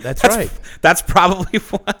go. That's right. That's probably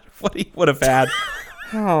what he would have had.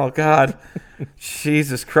 Oh God.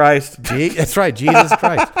 Jesus Christ. That's right, Jesus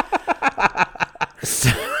Christ.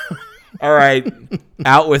 All right,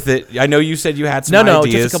 out with it. I know you said you had some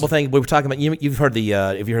ideas. Just a couple things. We were talking about. You've heard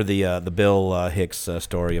the Bill Hicks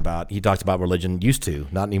story about. He talked about religion. Used to,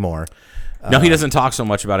 not anymore. No, he doesn't talk so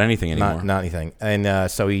much about anything anymore. Not anything.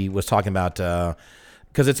 And so he was talking about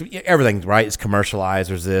because it's everything, right? It's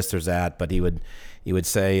commercialized. There's this, there's that. But he would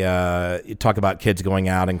say talk about kids going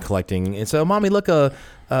out and collecting. And so, mommy, look,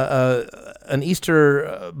 an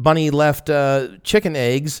Easter bunny left chicken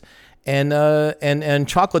eggs and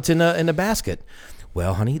chocolates in a basket.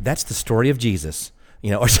 Well, honey, that's the story of Jesus.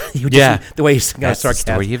 The way he's that's the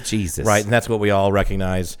story of Jesus, right? And that's what we all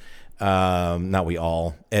recognize. Not we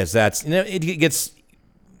all, as that's it gets.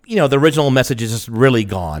 The original message is just really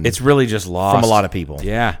gone. It's really just lost from a lot of people.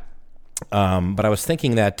 Yeah. But I was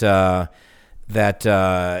thinking that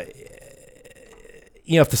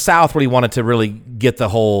if the South really wanted to really get the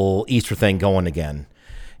whole Easter thing going again,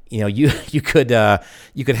 you could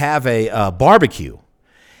have a barbecue,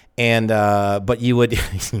 and but you'd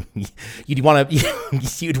want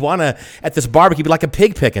to at this barbecue be like a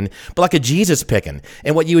pig picking, but like a Jesus picking.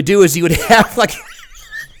 And what you would do is you would have like.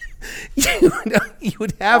 You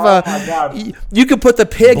would have you could put the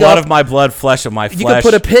pig blood up, of my blood, flesh of my flesh. You could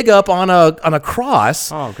put a pig up on a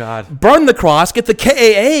cross. Oh God! Burn the cross. Get the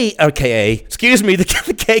the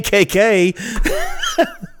KKK.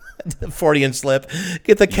 Freudian slip.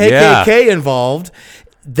 Get the KKK involved.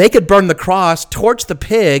 They could burn the cross, torch the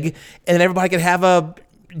pig, and then everybody could have a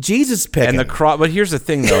Jesus pick. And the cross. But here's the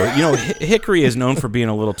thing, though. Hickory is known for being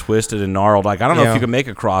a little twisted and gnarled. Like I don't know if you could make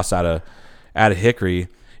a cross out of hickory.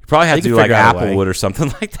 You probably have to do like applewood or something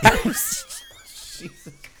like that. Jesus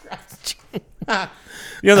Christ.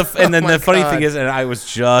 The funny thing is, and I was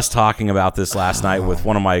just talking about this last night with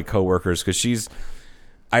one of my coworkers because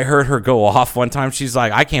I heard her go off one time. She's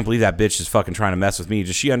like, I can't believe that bitch is fucking trying to mess with me.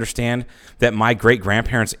 Does she understand that my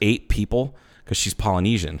great-grandparents ate people? Because she's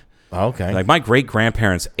Polynesian. Okay. Like, my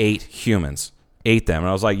great-grandparents ate humans. Ate them. And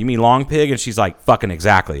I was like, you mean long pig? And she's like, fucking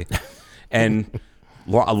exactly. And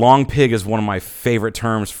a long pig is one of my favorite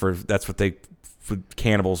terms for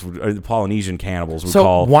cannibals, or the Polynesian cannibals would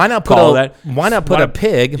call. So why not put a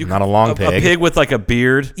pig, not a long pig, a pig with like a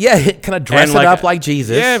beard? Yeah, kind of dress it up like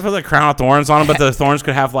Jesus. Yeah, put the crown of thorns on them, but the thorns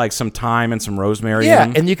could have like some thyme and some rosemary. Yeah, in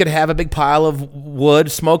them. And you could have a big pile of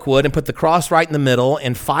wood, smoke wood, and put the cross right in the middle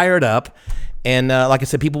and fire it up. And like I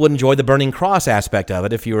said, people would enjoy the burning cross aspect of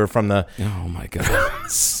it if you were from the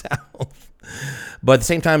South. But at the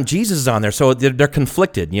same time, Jesus is on there, so they're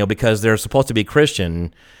conflicted, because they're supposed to be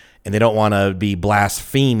Christian, and they don't want to be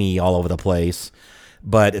blasphemy all over the place.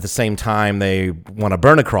 But at the same time, they want to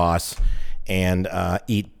burn a cross and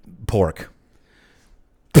eat pork.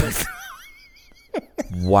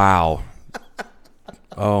 Wow.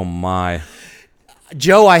 Oh, my.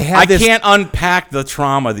 Joe, I can't unpack the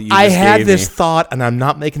trauma that you just gave me. I had this thought, and I'm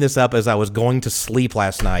not making this up, as I was going to sleep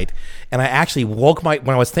last night, and I actually when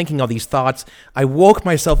I was thinking of these thoughts, I woke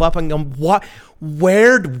myself up and go, what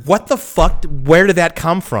the fuck, where did that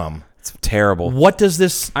come from? It's terrible. What does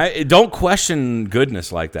this... Don't question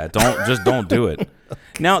goodness like that. Don't do it.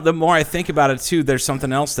 Now, the more I think about it, too, there's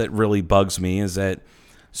something else that really bugs me, is that,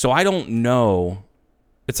 so I don't know,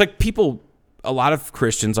 it's like a lot of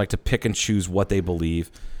Christians like to pick and choose what they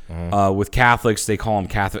believe. With Catholics, they call them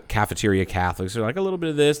cafeteria Catholics. They're like a little bit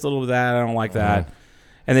of this, a little bit of that. I don't like that.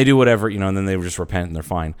 And they do whatever, and then they just repent and they're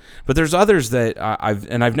fine. But there's others that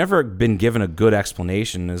I've never been given a good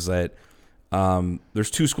explanation, is that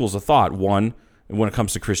there's two schools of thought. One, when it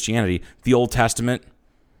comes to Christianity, the Old Testament,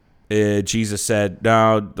 Jesus said,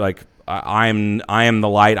 no, like, I am the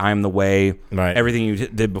light, I am the way. Right. Everything you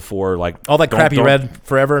did before, like all that crap you read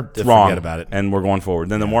forever, it's wrong. Forget about it. And we're going forward.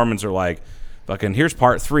 Then the Mormons are like, fucking, here's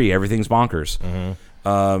part 3, everything's bonkers.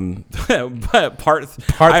 But part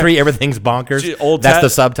 3, everything's bonkers. That's the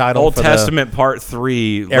subtitle. Old Testament part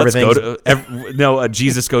 3.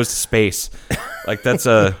 Jesus goes to space. Like, that's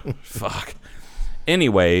a fuck.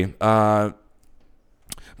 Anyway,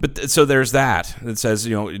 but so there's that. It says,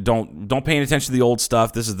 don't pay any attention to the old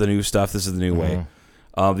stuff. This is the new stuff. This is the new way.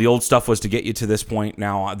 The old stuff was to get you to this point.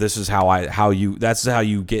 Now this is how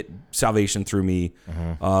you get salvation through me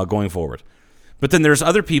going forward. But then there's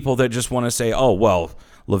other people that just want to say, oh, well,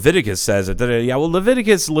 Leviticus says it. Yeah, well,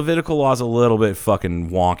 Levitical law is a little bit fucking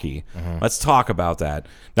wonky. Let's talk about that.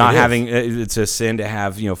 It's a sin to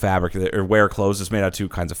have fabric or wear clothes that's made out of 2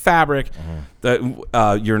 kinds of fabric.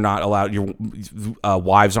 That you're not allowed. Your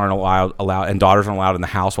wives aren't allowed, and daughters aren't allowed in the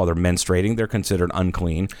house while they're menstruating. They're considered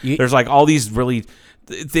unclean. There's like all these really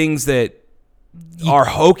things that are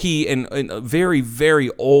hokey and very, very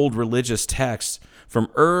old religious texts from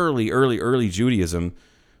early Judaism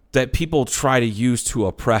that people try to use to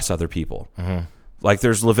oppress other people. Like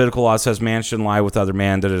there's Levitical law that says man shouldn't lie with other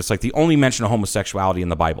man. That it's like the only mention of homosexuality in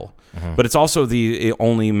the Bible, but it's also the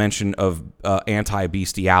only mention of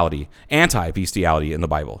anti-bestiality in the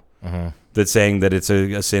Bible. That's saying that it's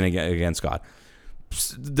a sin against God.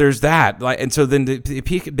 There's that, and so then they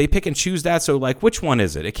pick and choose that. So like, which one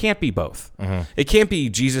is it? It can't be both. It can't be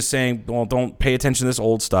Jesus saying, "Well, don't pay attention to this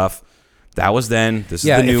old stuff. That was then. This is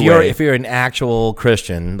the new way." If you're an actual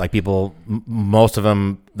Christian, like people, most of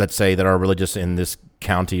them that say that are religious in this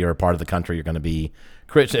county or part of the country, you're going to be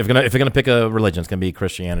Christian. If you're going to pick a religion, it's going to be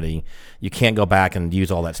Christianity. You can't go back and use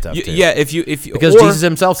all that stuff. Too. Yeah, because Jesus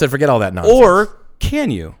himself said, "Forget all that nonsense." Or can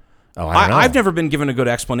you? Oh, I don't know. I've never been given a good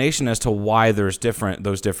explanation as to why there's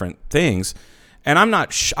those different things, and I'm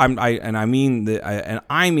not. I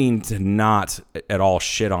mean to not at all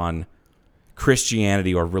shit on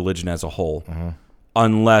Christianity or religion as a whole,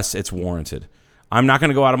 unless it's warranted. I'm not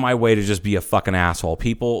going to go out of my way to just be a fucking asshole.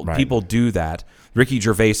 People do that. Ricky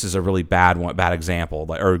Gervais is a really bad example,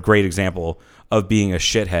 or a great example of being a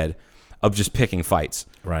shithead, of just picking fights.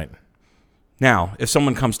 Right. Now, if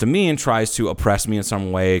someone comes to me and tries to oppress me in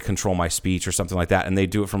some way, control my speech or something like that, and they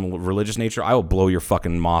do it from a religious nature, I will blow your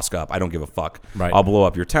fucking mosque up. I don't give a fuck. Right. I'll blow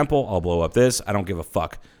up your temple. I'll blow up this. I don't give a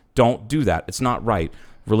fuck. Don't do that. It's not right.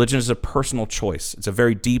 Religion is a personal choice. It's a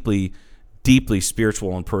very deeply, deeply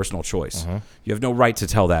spiritual and personal choice. You have no right to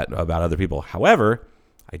tell that about other people. However,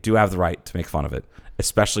 I do have the right to make fun of it,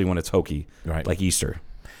 especially when it's hokey, like Easter.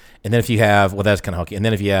 And then if you have, well, that's kind of hokey. And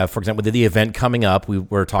then if you have, for example, the event coming up, we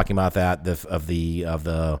were talking about that of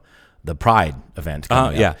the Pride event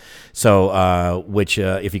coming up. So, which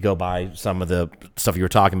if you go by some of the stuff you were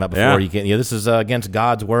talking about before, you can, this is against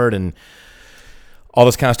God's word and all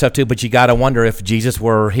this kind of stuff too. But you got to wonder, if Jesus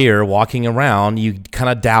were here walking around, you kind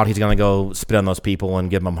of doubt he's going to go spit on those people and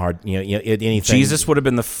give them hard, anything. Jesus would have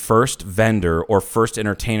been the first vendor or first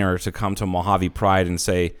entertainer to come to Mojave Pride and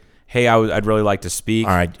say, "Hey, I'd really like to speak."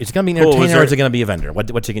 All right, it's going to be an entertainer or is it going to be a vendor? What's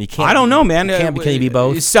it going to? You can't. I don't know, man. Can he be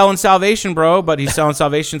both? He's selling salvation, bro, but he's selling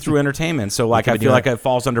salvation through entertainment. So like, I feel like it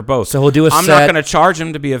falls under both. So he'll do a set. I'm not going to charge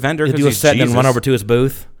him to be a vendor. He'll do a set and then run over to his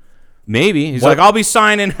booth. Maybe he's like, "I'll be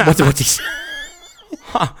signing." What's he?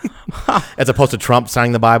 As opposed to Trump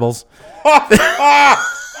signing the Bibles. I'll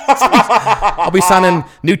be signing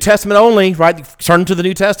New Testament only, right? Turn to the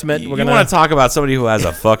New Testament. You want to talk about somebody who has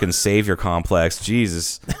a fucking savior complex?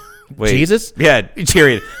 Jesus. Wait. Jesus? Yeah,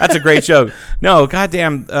 period. That's a great joke. No,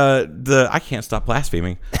 goddamn, I can't stop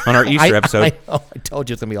blaspheming on our Easter episode. I told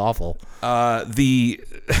you it's gonna be awful.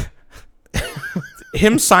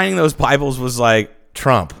 Him signing those Bibles was like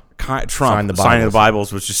Trump signing the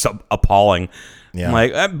Bibles was just so appalling. Yeah. I'm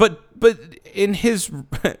like, but in his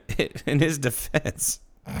defense,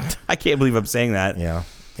 I can't believe I'm saying that. Yeah.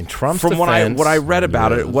 In Trump's from defense, what I read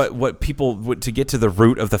about it, what people to get to the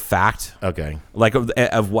root of the fact, like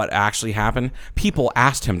of what actually happened, people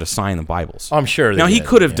asked him to sign the Bibles. I'm sure. Now he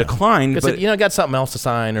could have declined, but got something else to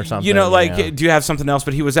sign or something. Do you have something else?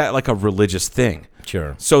 But he was at like a religious thing.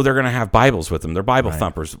 Sure. So they're going to have Bibles with them. They're Bible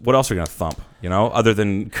thumpers. What else are you going to thump? Other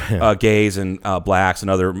than gays and blacks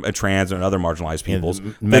and other trans and other marginalized peoples,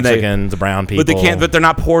 Mexicans, brown people. But they can't. But they're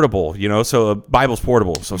not portable. So a Bible's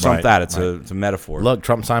portable. So something like that. It's a metaphor. Look,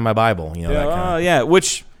 Trump signed my Bible.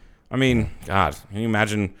 Which I mean, God, can you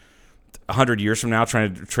imagine 100 years from now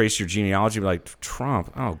trying to trace your genealogy? Be like,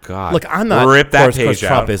 Trump, oh God. Look, I'm not. Rip that of course, page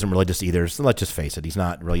Trump out. isn't religious either. So let's just face it, he's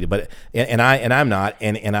not really. But I'm not.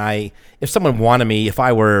 And I, if someone wanted me, if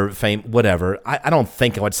I were famous, whatever, I don't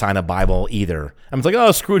think I would sign a Bible either. I'm like,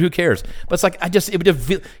 oh, screw it, who cares? But it's like it would just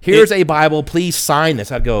feel, here's a Bible, please sign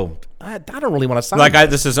this. I'd go, I don't really want to sign. Like, this.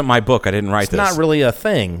 this isn't my book. I didn't write It's this. not really a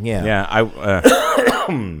thing. Yeah.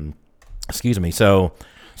 Yeah. Excuse me. So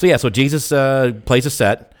Jesus plays a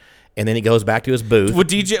set. And then he goes back to his booth. Would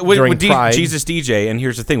Pride. Jesus DJ? And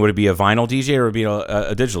here's the thing: would it be a vinyl DJ or would it be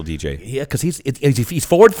a digital DJ? Yeah, because he's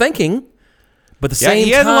forward thinking, but at the same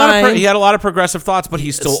he had time he had a lot of progressive thoughts, but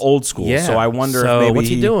he's still old school. Yeah. So I wonder So if maybe what's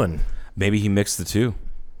he doing? Maybe he mixed the two.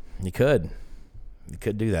 He could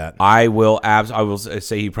do that. I will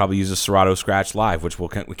say he probably uses Serato Scratch Live, which we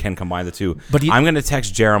can combine the two. But I'm going to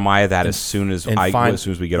text Jeremiah that as soon as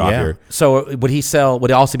we get off here. So would he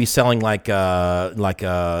also be selling like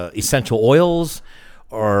essential oils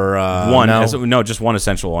or just one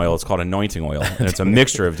essential oil. It's called anointing oil, and it's a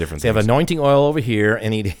mixture of different They things. have anointing oil over here,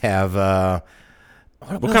 and he'd have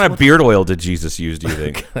what kind of beard oil did Jesus use? Do you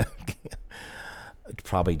think?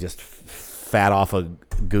 Probably just fat off a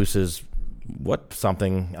goose's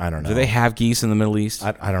something. I don't know. Do they have geese in the Middle East?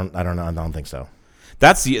 I don't know. I don't think so.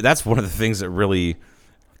 That's one of the things that really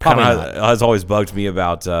Probably has always bugged me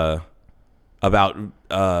about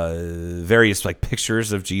various like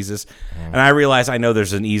pictures of Jesus. And I realize I know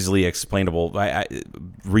there's an easily explainable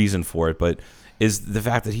reason for it, but is the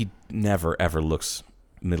fact that he never ever looks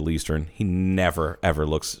Middle Eastern. He never ever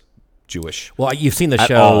looks Jewish. Well, you've seen the At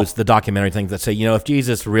shows, all. the documentary things that say, if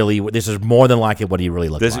Jesus really, this is more than likely what he really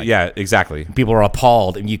looks like. Yeah, exactly. People are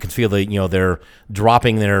appalled, and you can feel they're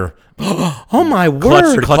dropping their, oh my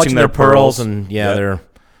word, clutching their pearls. and they're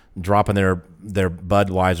dropping their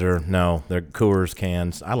Budweiser, their Coors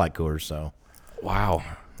cans. I like Coors, so Wow.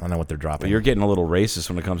 I don't know what they're dropping. You're getting a little racist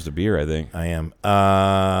when it comes to beer, I think. I am.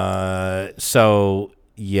 So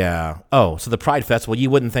the Pride Festival, you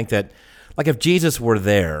wouldn't think that, like if Jesus were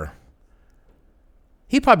there,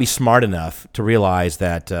 he'd probably be smart enough to realize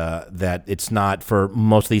that that it's not for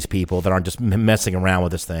most of these people that aren't just messing around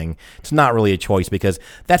with this thing. It's not really a choice because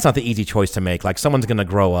that's not the easy choice to make. Like someone's going to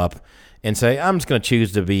grow up and say, I'm just going to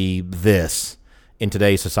choose to be this in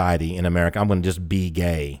today's society in America. I'm going to just be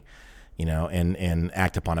gay, and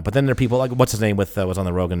act upon it. But then there are people like, what's his name was on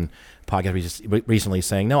the Rogan podcast recently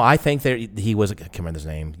saying, no, I think he was, I can't remember his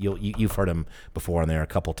name. You've heard him before on there a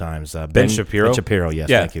couple times. Ben Shapiro? Ben Shapiro, yes,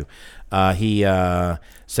 Yeah. thank you. He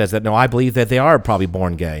says that, no, I believe that they are probably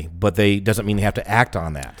born gay, but they doesn't mean they have to act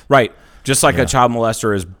on that. Right. Just like a child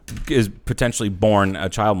molester is potentially born a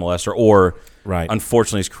child molester, or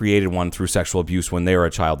unfortunately is created one through sexual abuse when they were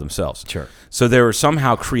a child themselves. Sure. So they were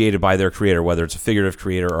somehow created by their creator, whether it's a figurative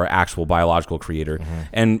creator or actual biological creator,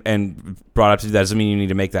 and brought up to that doesn't mean you need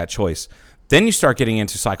to make that choice. Then you start getting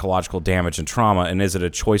into psychological damage and trauma, and is it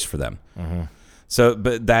a choice for them? So,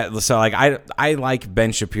 I like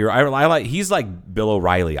Ben Shapiro. I like he's like Bill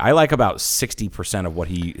O'Reilly. I like about 60% of what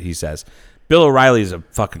he says. Bill O'Reilly is a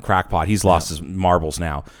fucking crackpot. He's lost his marbles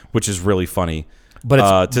now, which is really funny.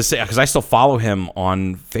 But to say, because I still follow him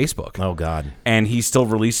on Facebook. Oh God! And he still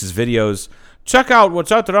releases videos. Check out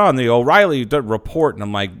what's out there on the O'Reilly report, and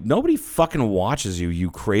I'm like, nobody fucking watches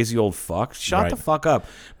you crazy old fuck. Shut the fuck up.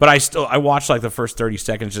 But I watched like the first 30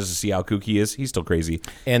 seconds just to see how kooky he is. He's still crazy.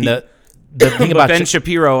 And the thing about Ben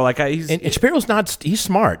Shapiro, and Shapiro's he's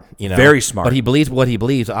smart, very smart. But he believes what he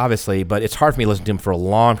believes, obviously. But it's hard for me to listen to him for a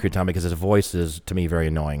long period of time because his voice is to me very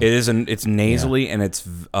annoying. It is, it's nasally, and it's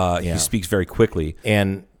he speaks very quickly.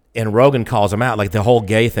 And Rogan calls him out, like the whole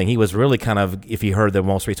gay thing. He was really kind of, if you heard the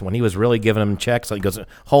most recent one, he was really giving him checks. Like he goes,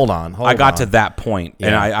 hold on. I got to that point,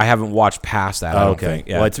 and I haven't watched past that. I don't think.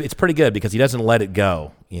 Yeah. Well, it's pretty good because he doesn't let it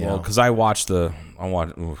go. Because I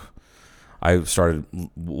started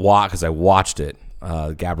because I watched it.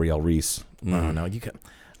 Gabrielle Reese. No,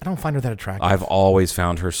 I don't find her that attractive. I've always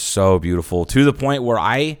found her so beautiful, to the point where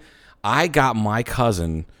I got my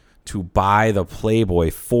cousin to buy the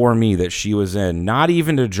Playboy for me that she was in, not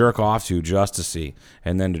even to jerk off to, just to see,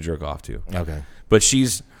 and then to jerk off to. Okay. But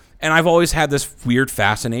and I've always had this weird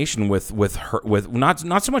fascination with her, with not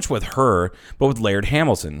so much with her, but with Laird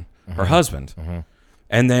Hamilton, her husband.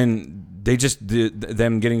 And then they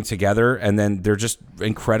them getting together, and then they're just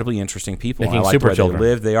incredibly interesting people. Making I like super where children. They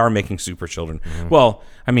live. They are making super children. Well,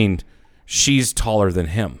 I mean, she's taller than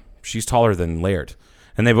him. She's taller than Laird,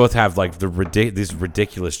 and they both have like these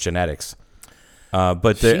ridiculous genetics.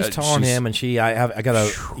 But she's telling him, and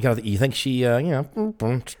you think she,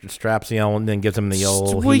 straps and then gives him the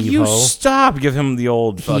old will heave you ho. stop? Give him the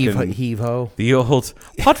old fucking Heave ho. the old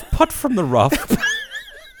putt from the rough.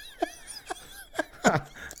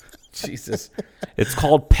 Jesus. It's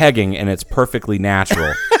called pegging, and it's perfectly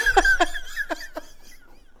natural.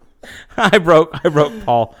 I broke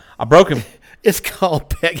Paul. I broke him. It's called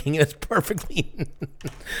pegging, and it's perfectly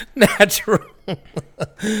natural.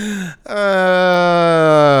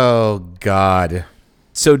 Oh God.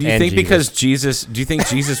 So do you think Jesus. do you think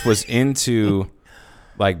Jesus was into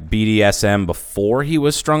like BDSM before he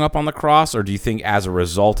was strung up on the cross, or do you think as a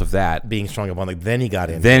result of that Being strung up on then he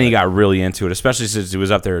got into then it. he got really into it, especially since he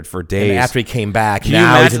was up there for days. And after he came back, Can you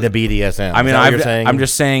now he's imagine- into BDSM. I mean, Is that what you're saying? I'm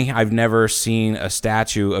just saying I've never seen a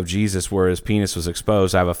statue of Jesus where his penis was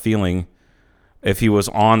exposed. I have a feeling if he was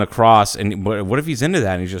on the cross, and what if he's into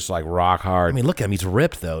that and he's just like rock hard? I mean, look at him. He's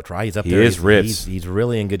ripped, though. He's up He there. is ripped. He's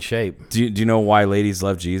really in good shape. Do you know why ladies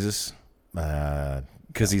love Jesus?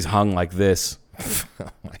 Because he's hung like this. Oh,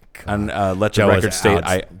 my God. And let the Joe record is state,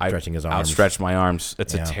 outstretching his arms. outstretched my arms.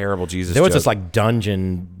 It's Yeah. a terrible Jesus There was joke. this like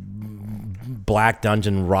black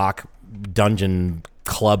rock dungeon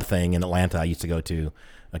club thing in Atlanta I used to go to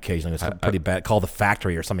occasionally. It was pretty bad, called The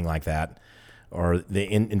Factory or something like that. Or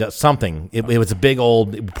something. It was a big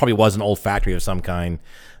old, it probably was an old factory of some kind.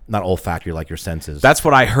 Not old factory like your senses. That's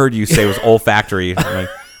what I heard you say was olfactory. I'm like,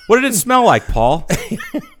 what did it smell like, Paul?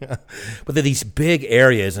 But they're these big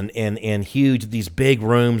areas and huge, these big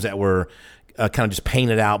rooms that were kind of just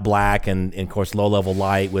painted out black and of course low-level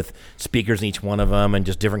light with speakers in each one of them and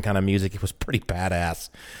just different kind of music. It was pretty badass.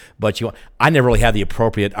 But I never really had the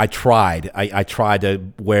appropriate, I tried to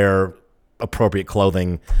wear appropriate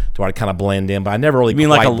clothing to kind of blend in, but I never really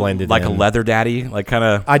blended like in. a leather daddy? Like kind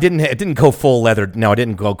of... It didn't go full leather. No, I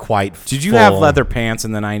didn't go quite Did you full. have leather pants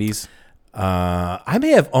in the 90s? I may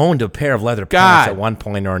have owned a pair of leather God pants at one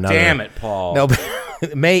point or another. Damn it, Paul. No, but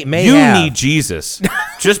may you have. need Jesus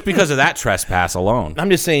just because of that trespass alone. I'm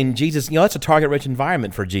just saying, Jesus. That's a target-rich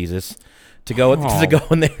environment for Jesus to go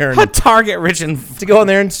in there. A target-rich and to go in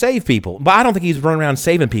there and save people. But I don't think he's running around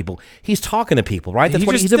saving people. He's talking to people, right? That's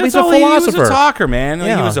what he's a philosopher. He was a talker, man.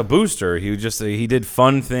 Yeah. He was a booster. He did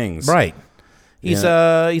fun things. Right. He's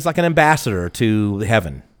like an ambassador to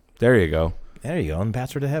heaven. There you go. There you go,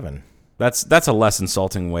 ambassador to heaven. That's a less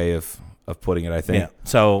insulting way of putting it, I think. Yeah.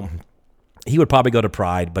 So he would probably go to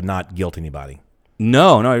Pride, but not guilt anybody.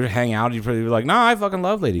 No, he'd hang out. He'd probably be like, "No, I fucking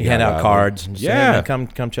love Lady Gaga." Hand out cards. And say, Yeah. "Hey, man,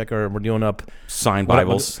 come check her. We're doing up Sign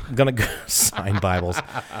Bibles. We're gonna go sign Bibles.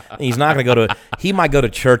 He's not gonna go to. He might go to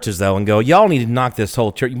churches though and go. Y'all need to knock this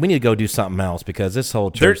whole church. We need to go do something else because this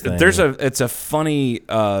whole church thing. It's a funny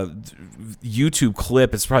YouTube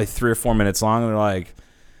clip. It's probably 3 or 4 minutes long. And they're like,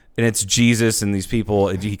 and it's Jesus and these people.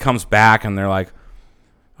 He comes back and they're like,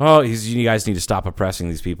 "Oh, you guys need to stop oppressing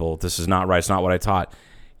these people. This is not right. It's not what I taught."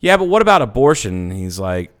 Yeah, but what about abortion? He's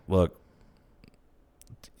like, "Look,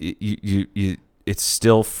 it's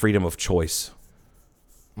still freedom of choice."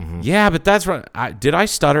 Mm-hmm. Yeah, but that's right. Did I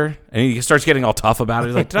stutter? And he starts getting all tough about it.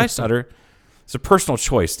 He's like, "Did I stutter?" It's a personal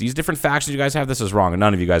choice. These different factions you guys have, this is wrong, and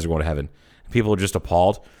none of you guys are going to heaven. People are just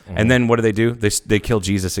appalled. Mm-hmm. And then what do? They kill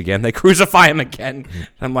Jesus again. They crucify him again. Mm-hmm.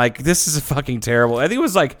 I'm like, this is fucking terrible. I think it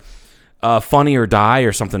was like Funny or Die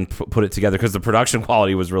or something put it together because the production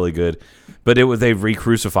quality was really good. But they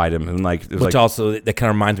re-crucified him. And like, it was Which also, that kind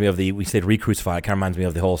of reminds me of we said re-crucified. It kind of reminds me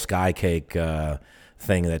of the whole sky cake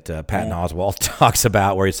thing that Patton Oswalt talks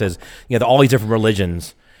about where he says, all these different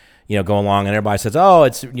religions, go along and everybody says, oh,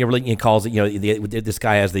 it's your religion. He calls it, this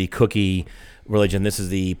guy has the cookie religion, this is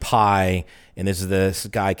the pie, and this is the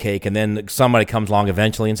sky cake, and then somebody comes along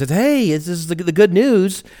eventually and says, hey, this is the good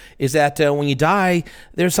news is that when you die,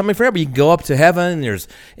 there's something for everybody. You can go up to heaven,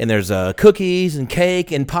 and there's cookies and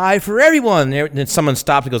cake and pie for everyone. And then someone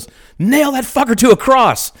stops and goes, nail that fucker to a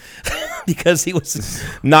cross, because he was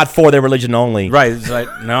not for their religion only. Right. It's like,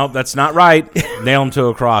 no, that's not right. Nail him to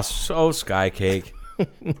a cross. So sky cake.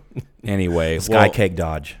 Anyway, Sky cake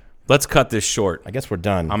dodge. Let's cut this short. I guess we're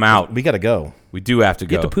done. I'm out. We got to go. We do have to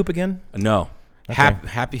go. You have to poop again? No. Okay.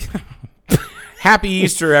 Happy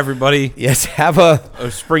Easter, everybody. Yes, have a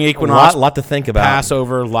spring equinox. Lot to think about.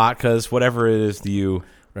 Passover, latkes, whatever it is to you.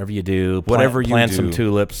 Whatever you do. Plant some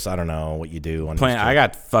tulips. I don't know what you do. I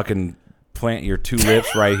got fucking plant your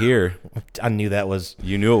tulips right here. I knew that was...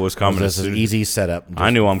 You knew it was coming. This is an easy setup. I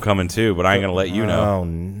knew I'm coming too, but I ain't going to let you know. Oh,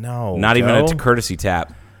 no. Not even a courtesy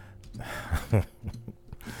tap.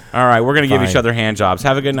 All right, we're going to give each other hand jobs.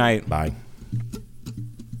 Have a good night. Bye.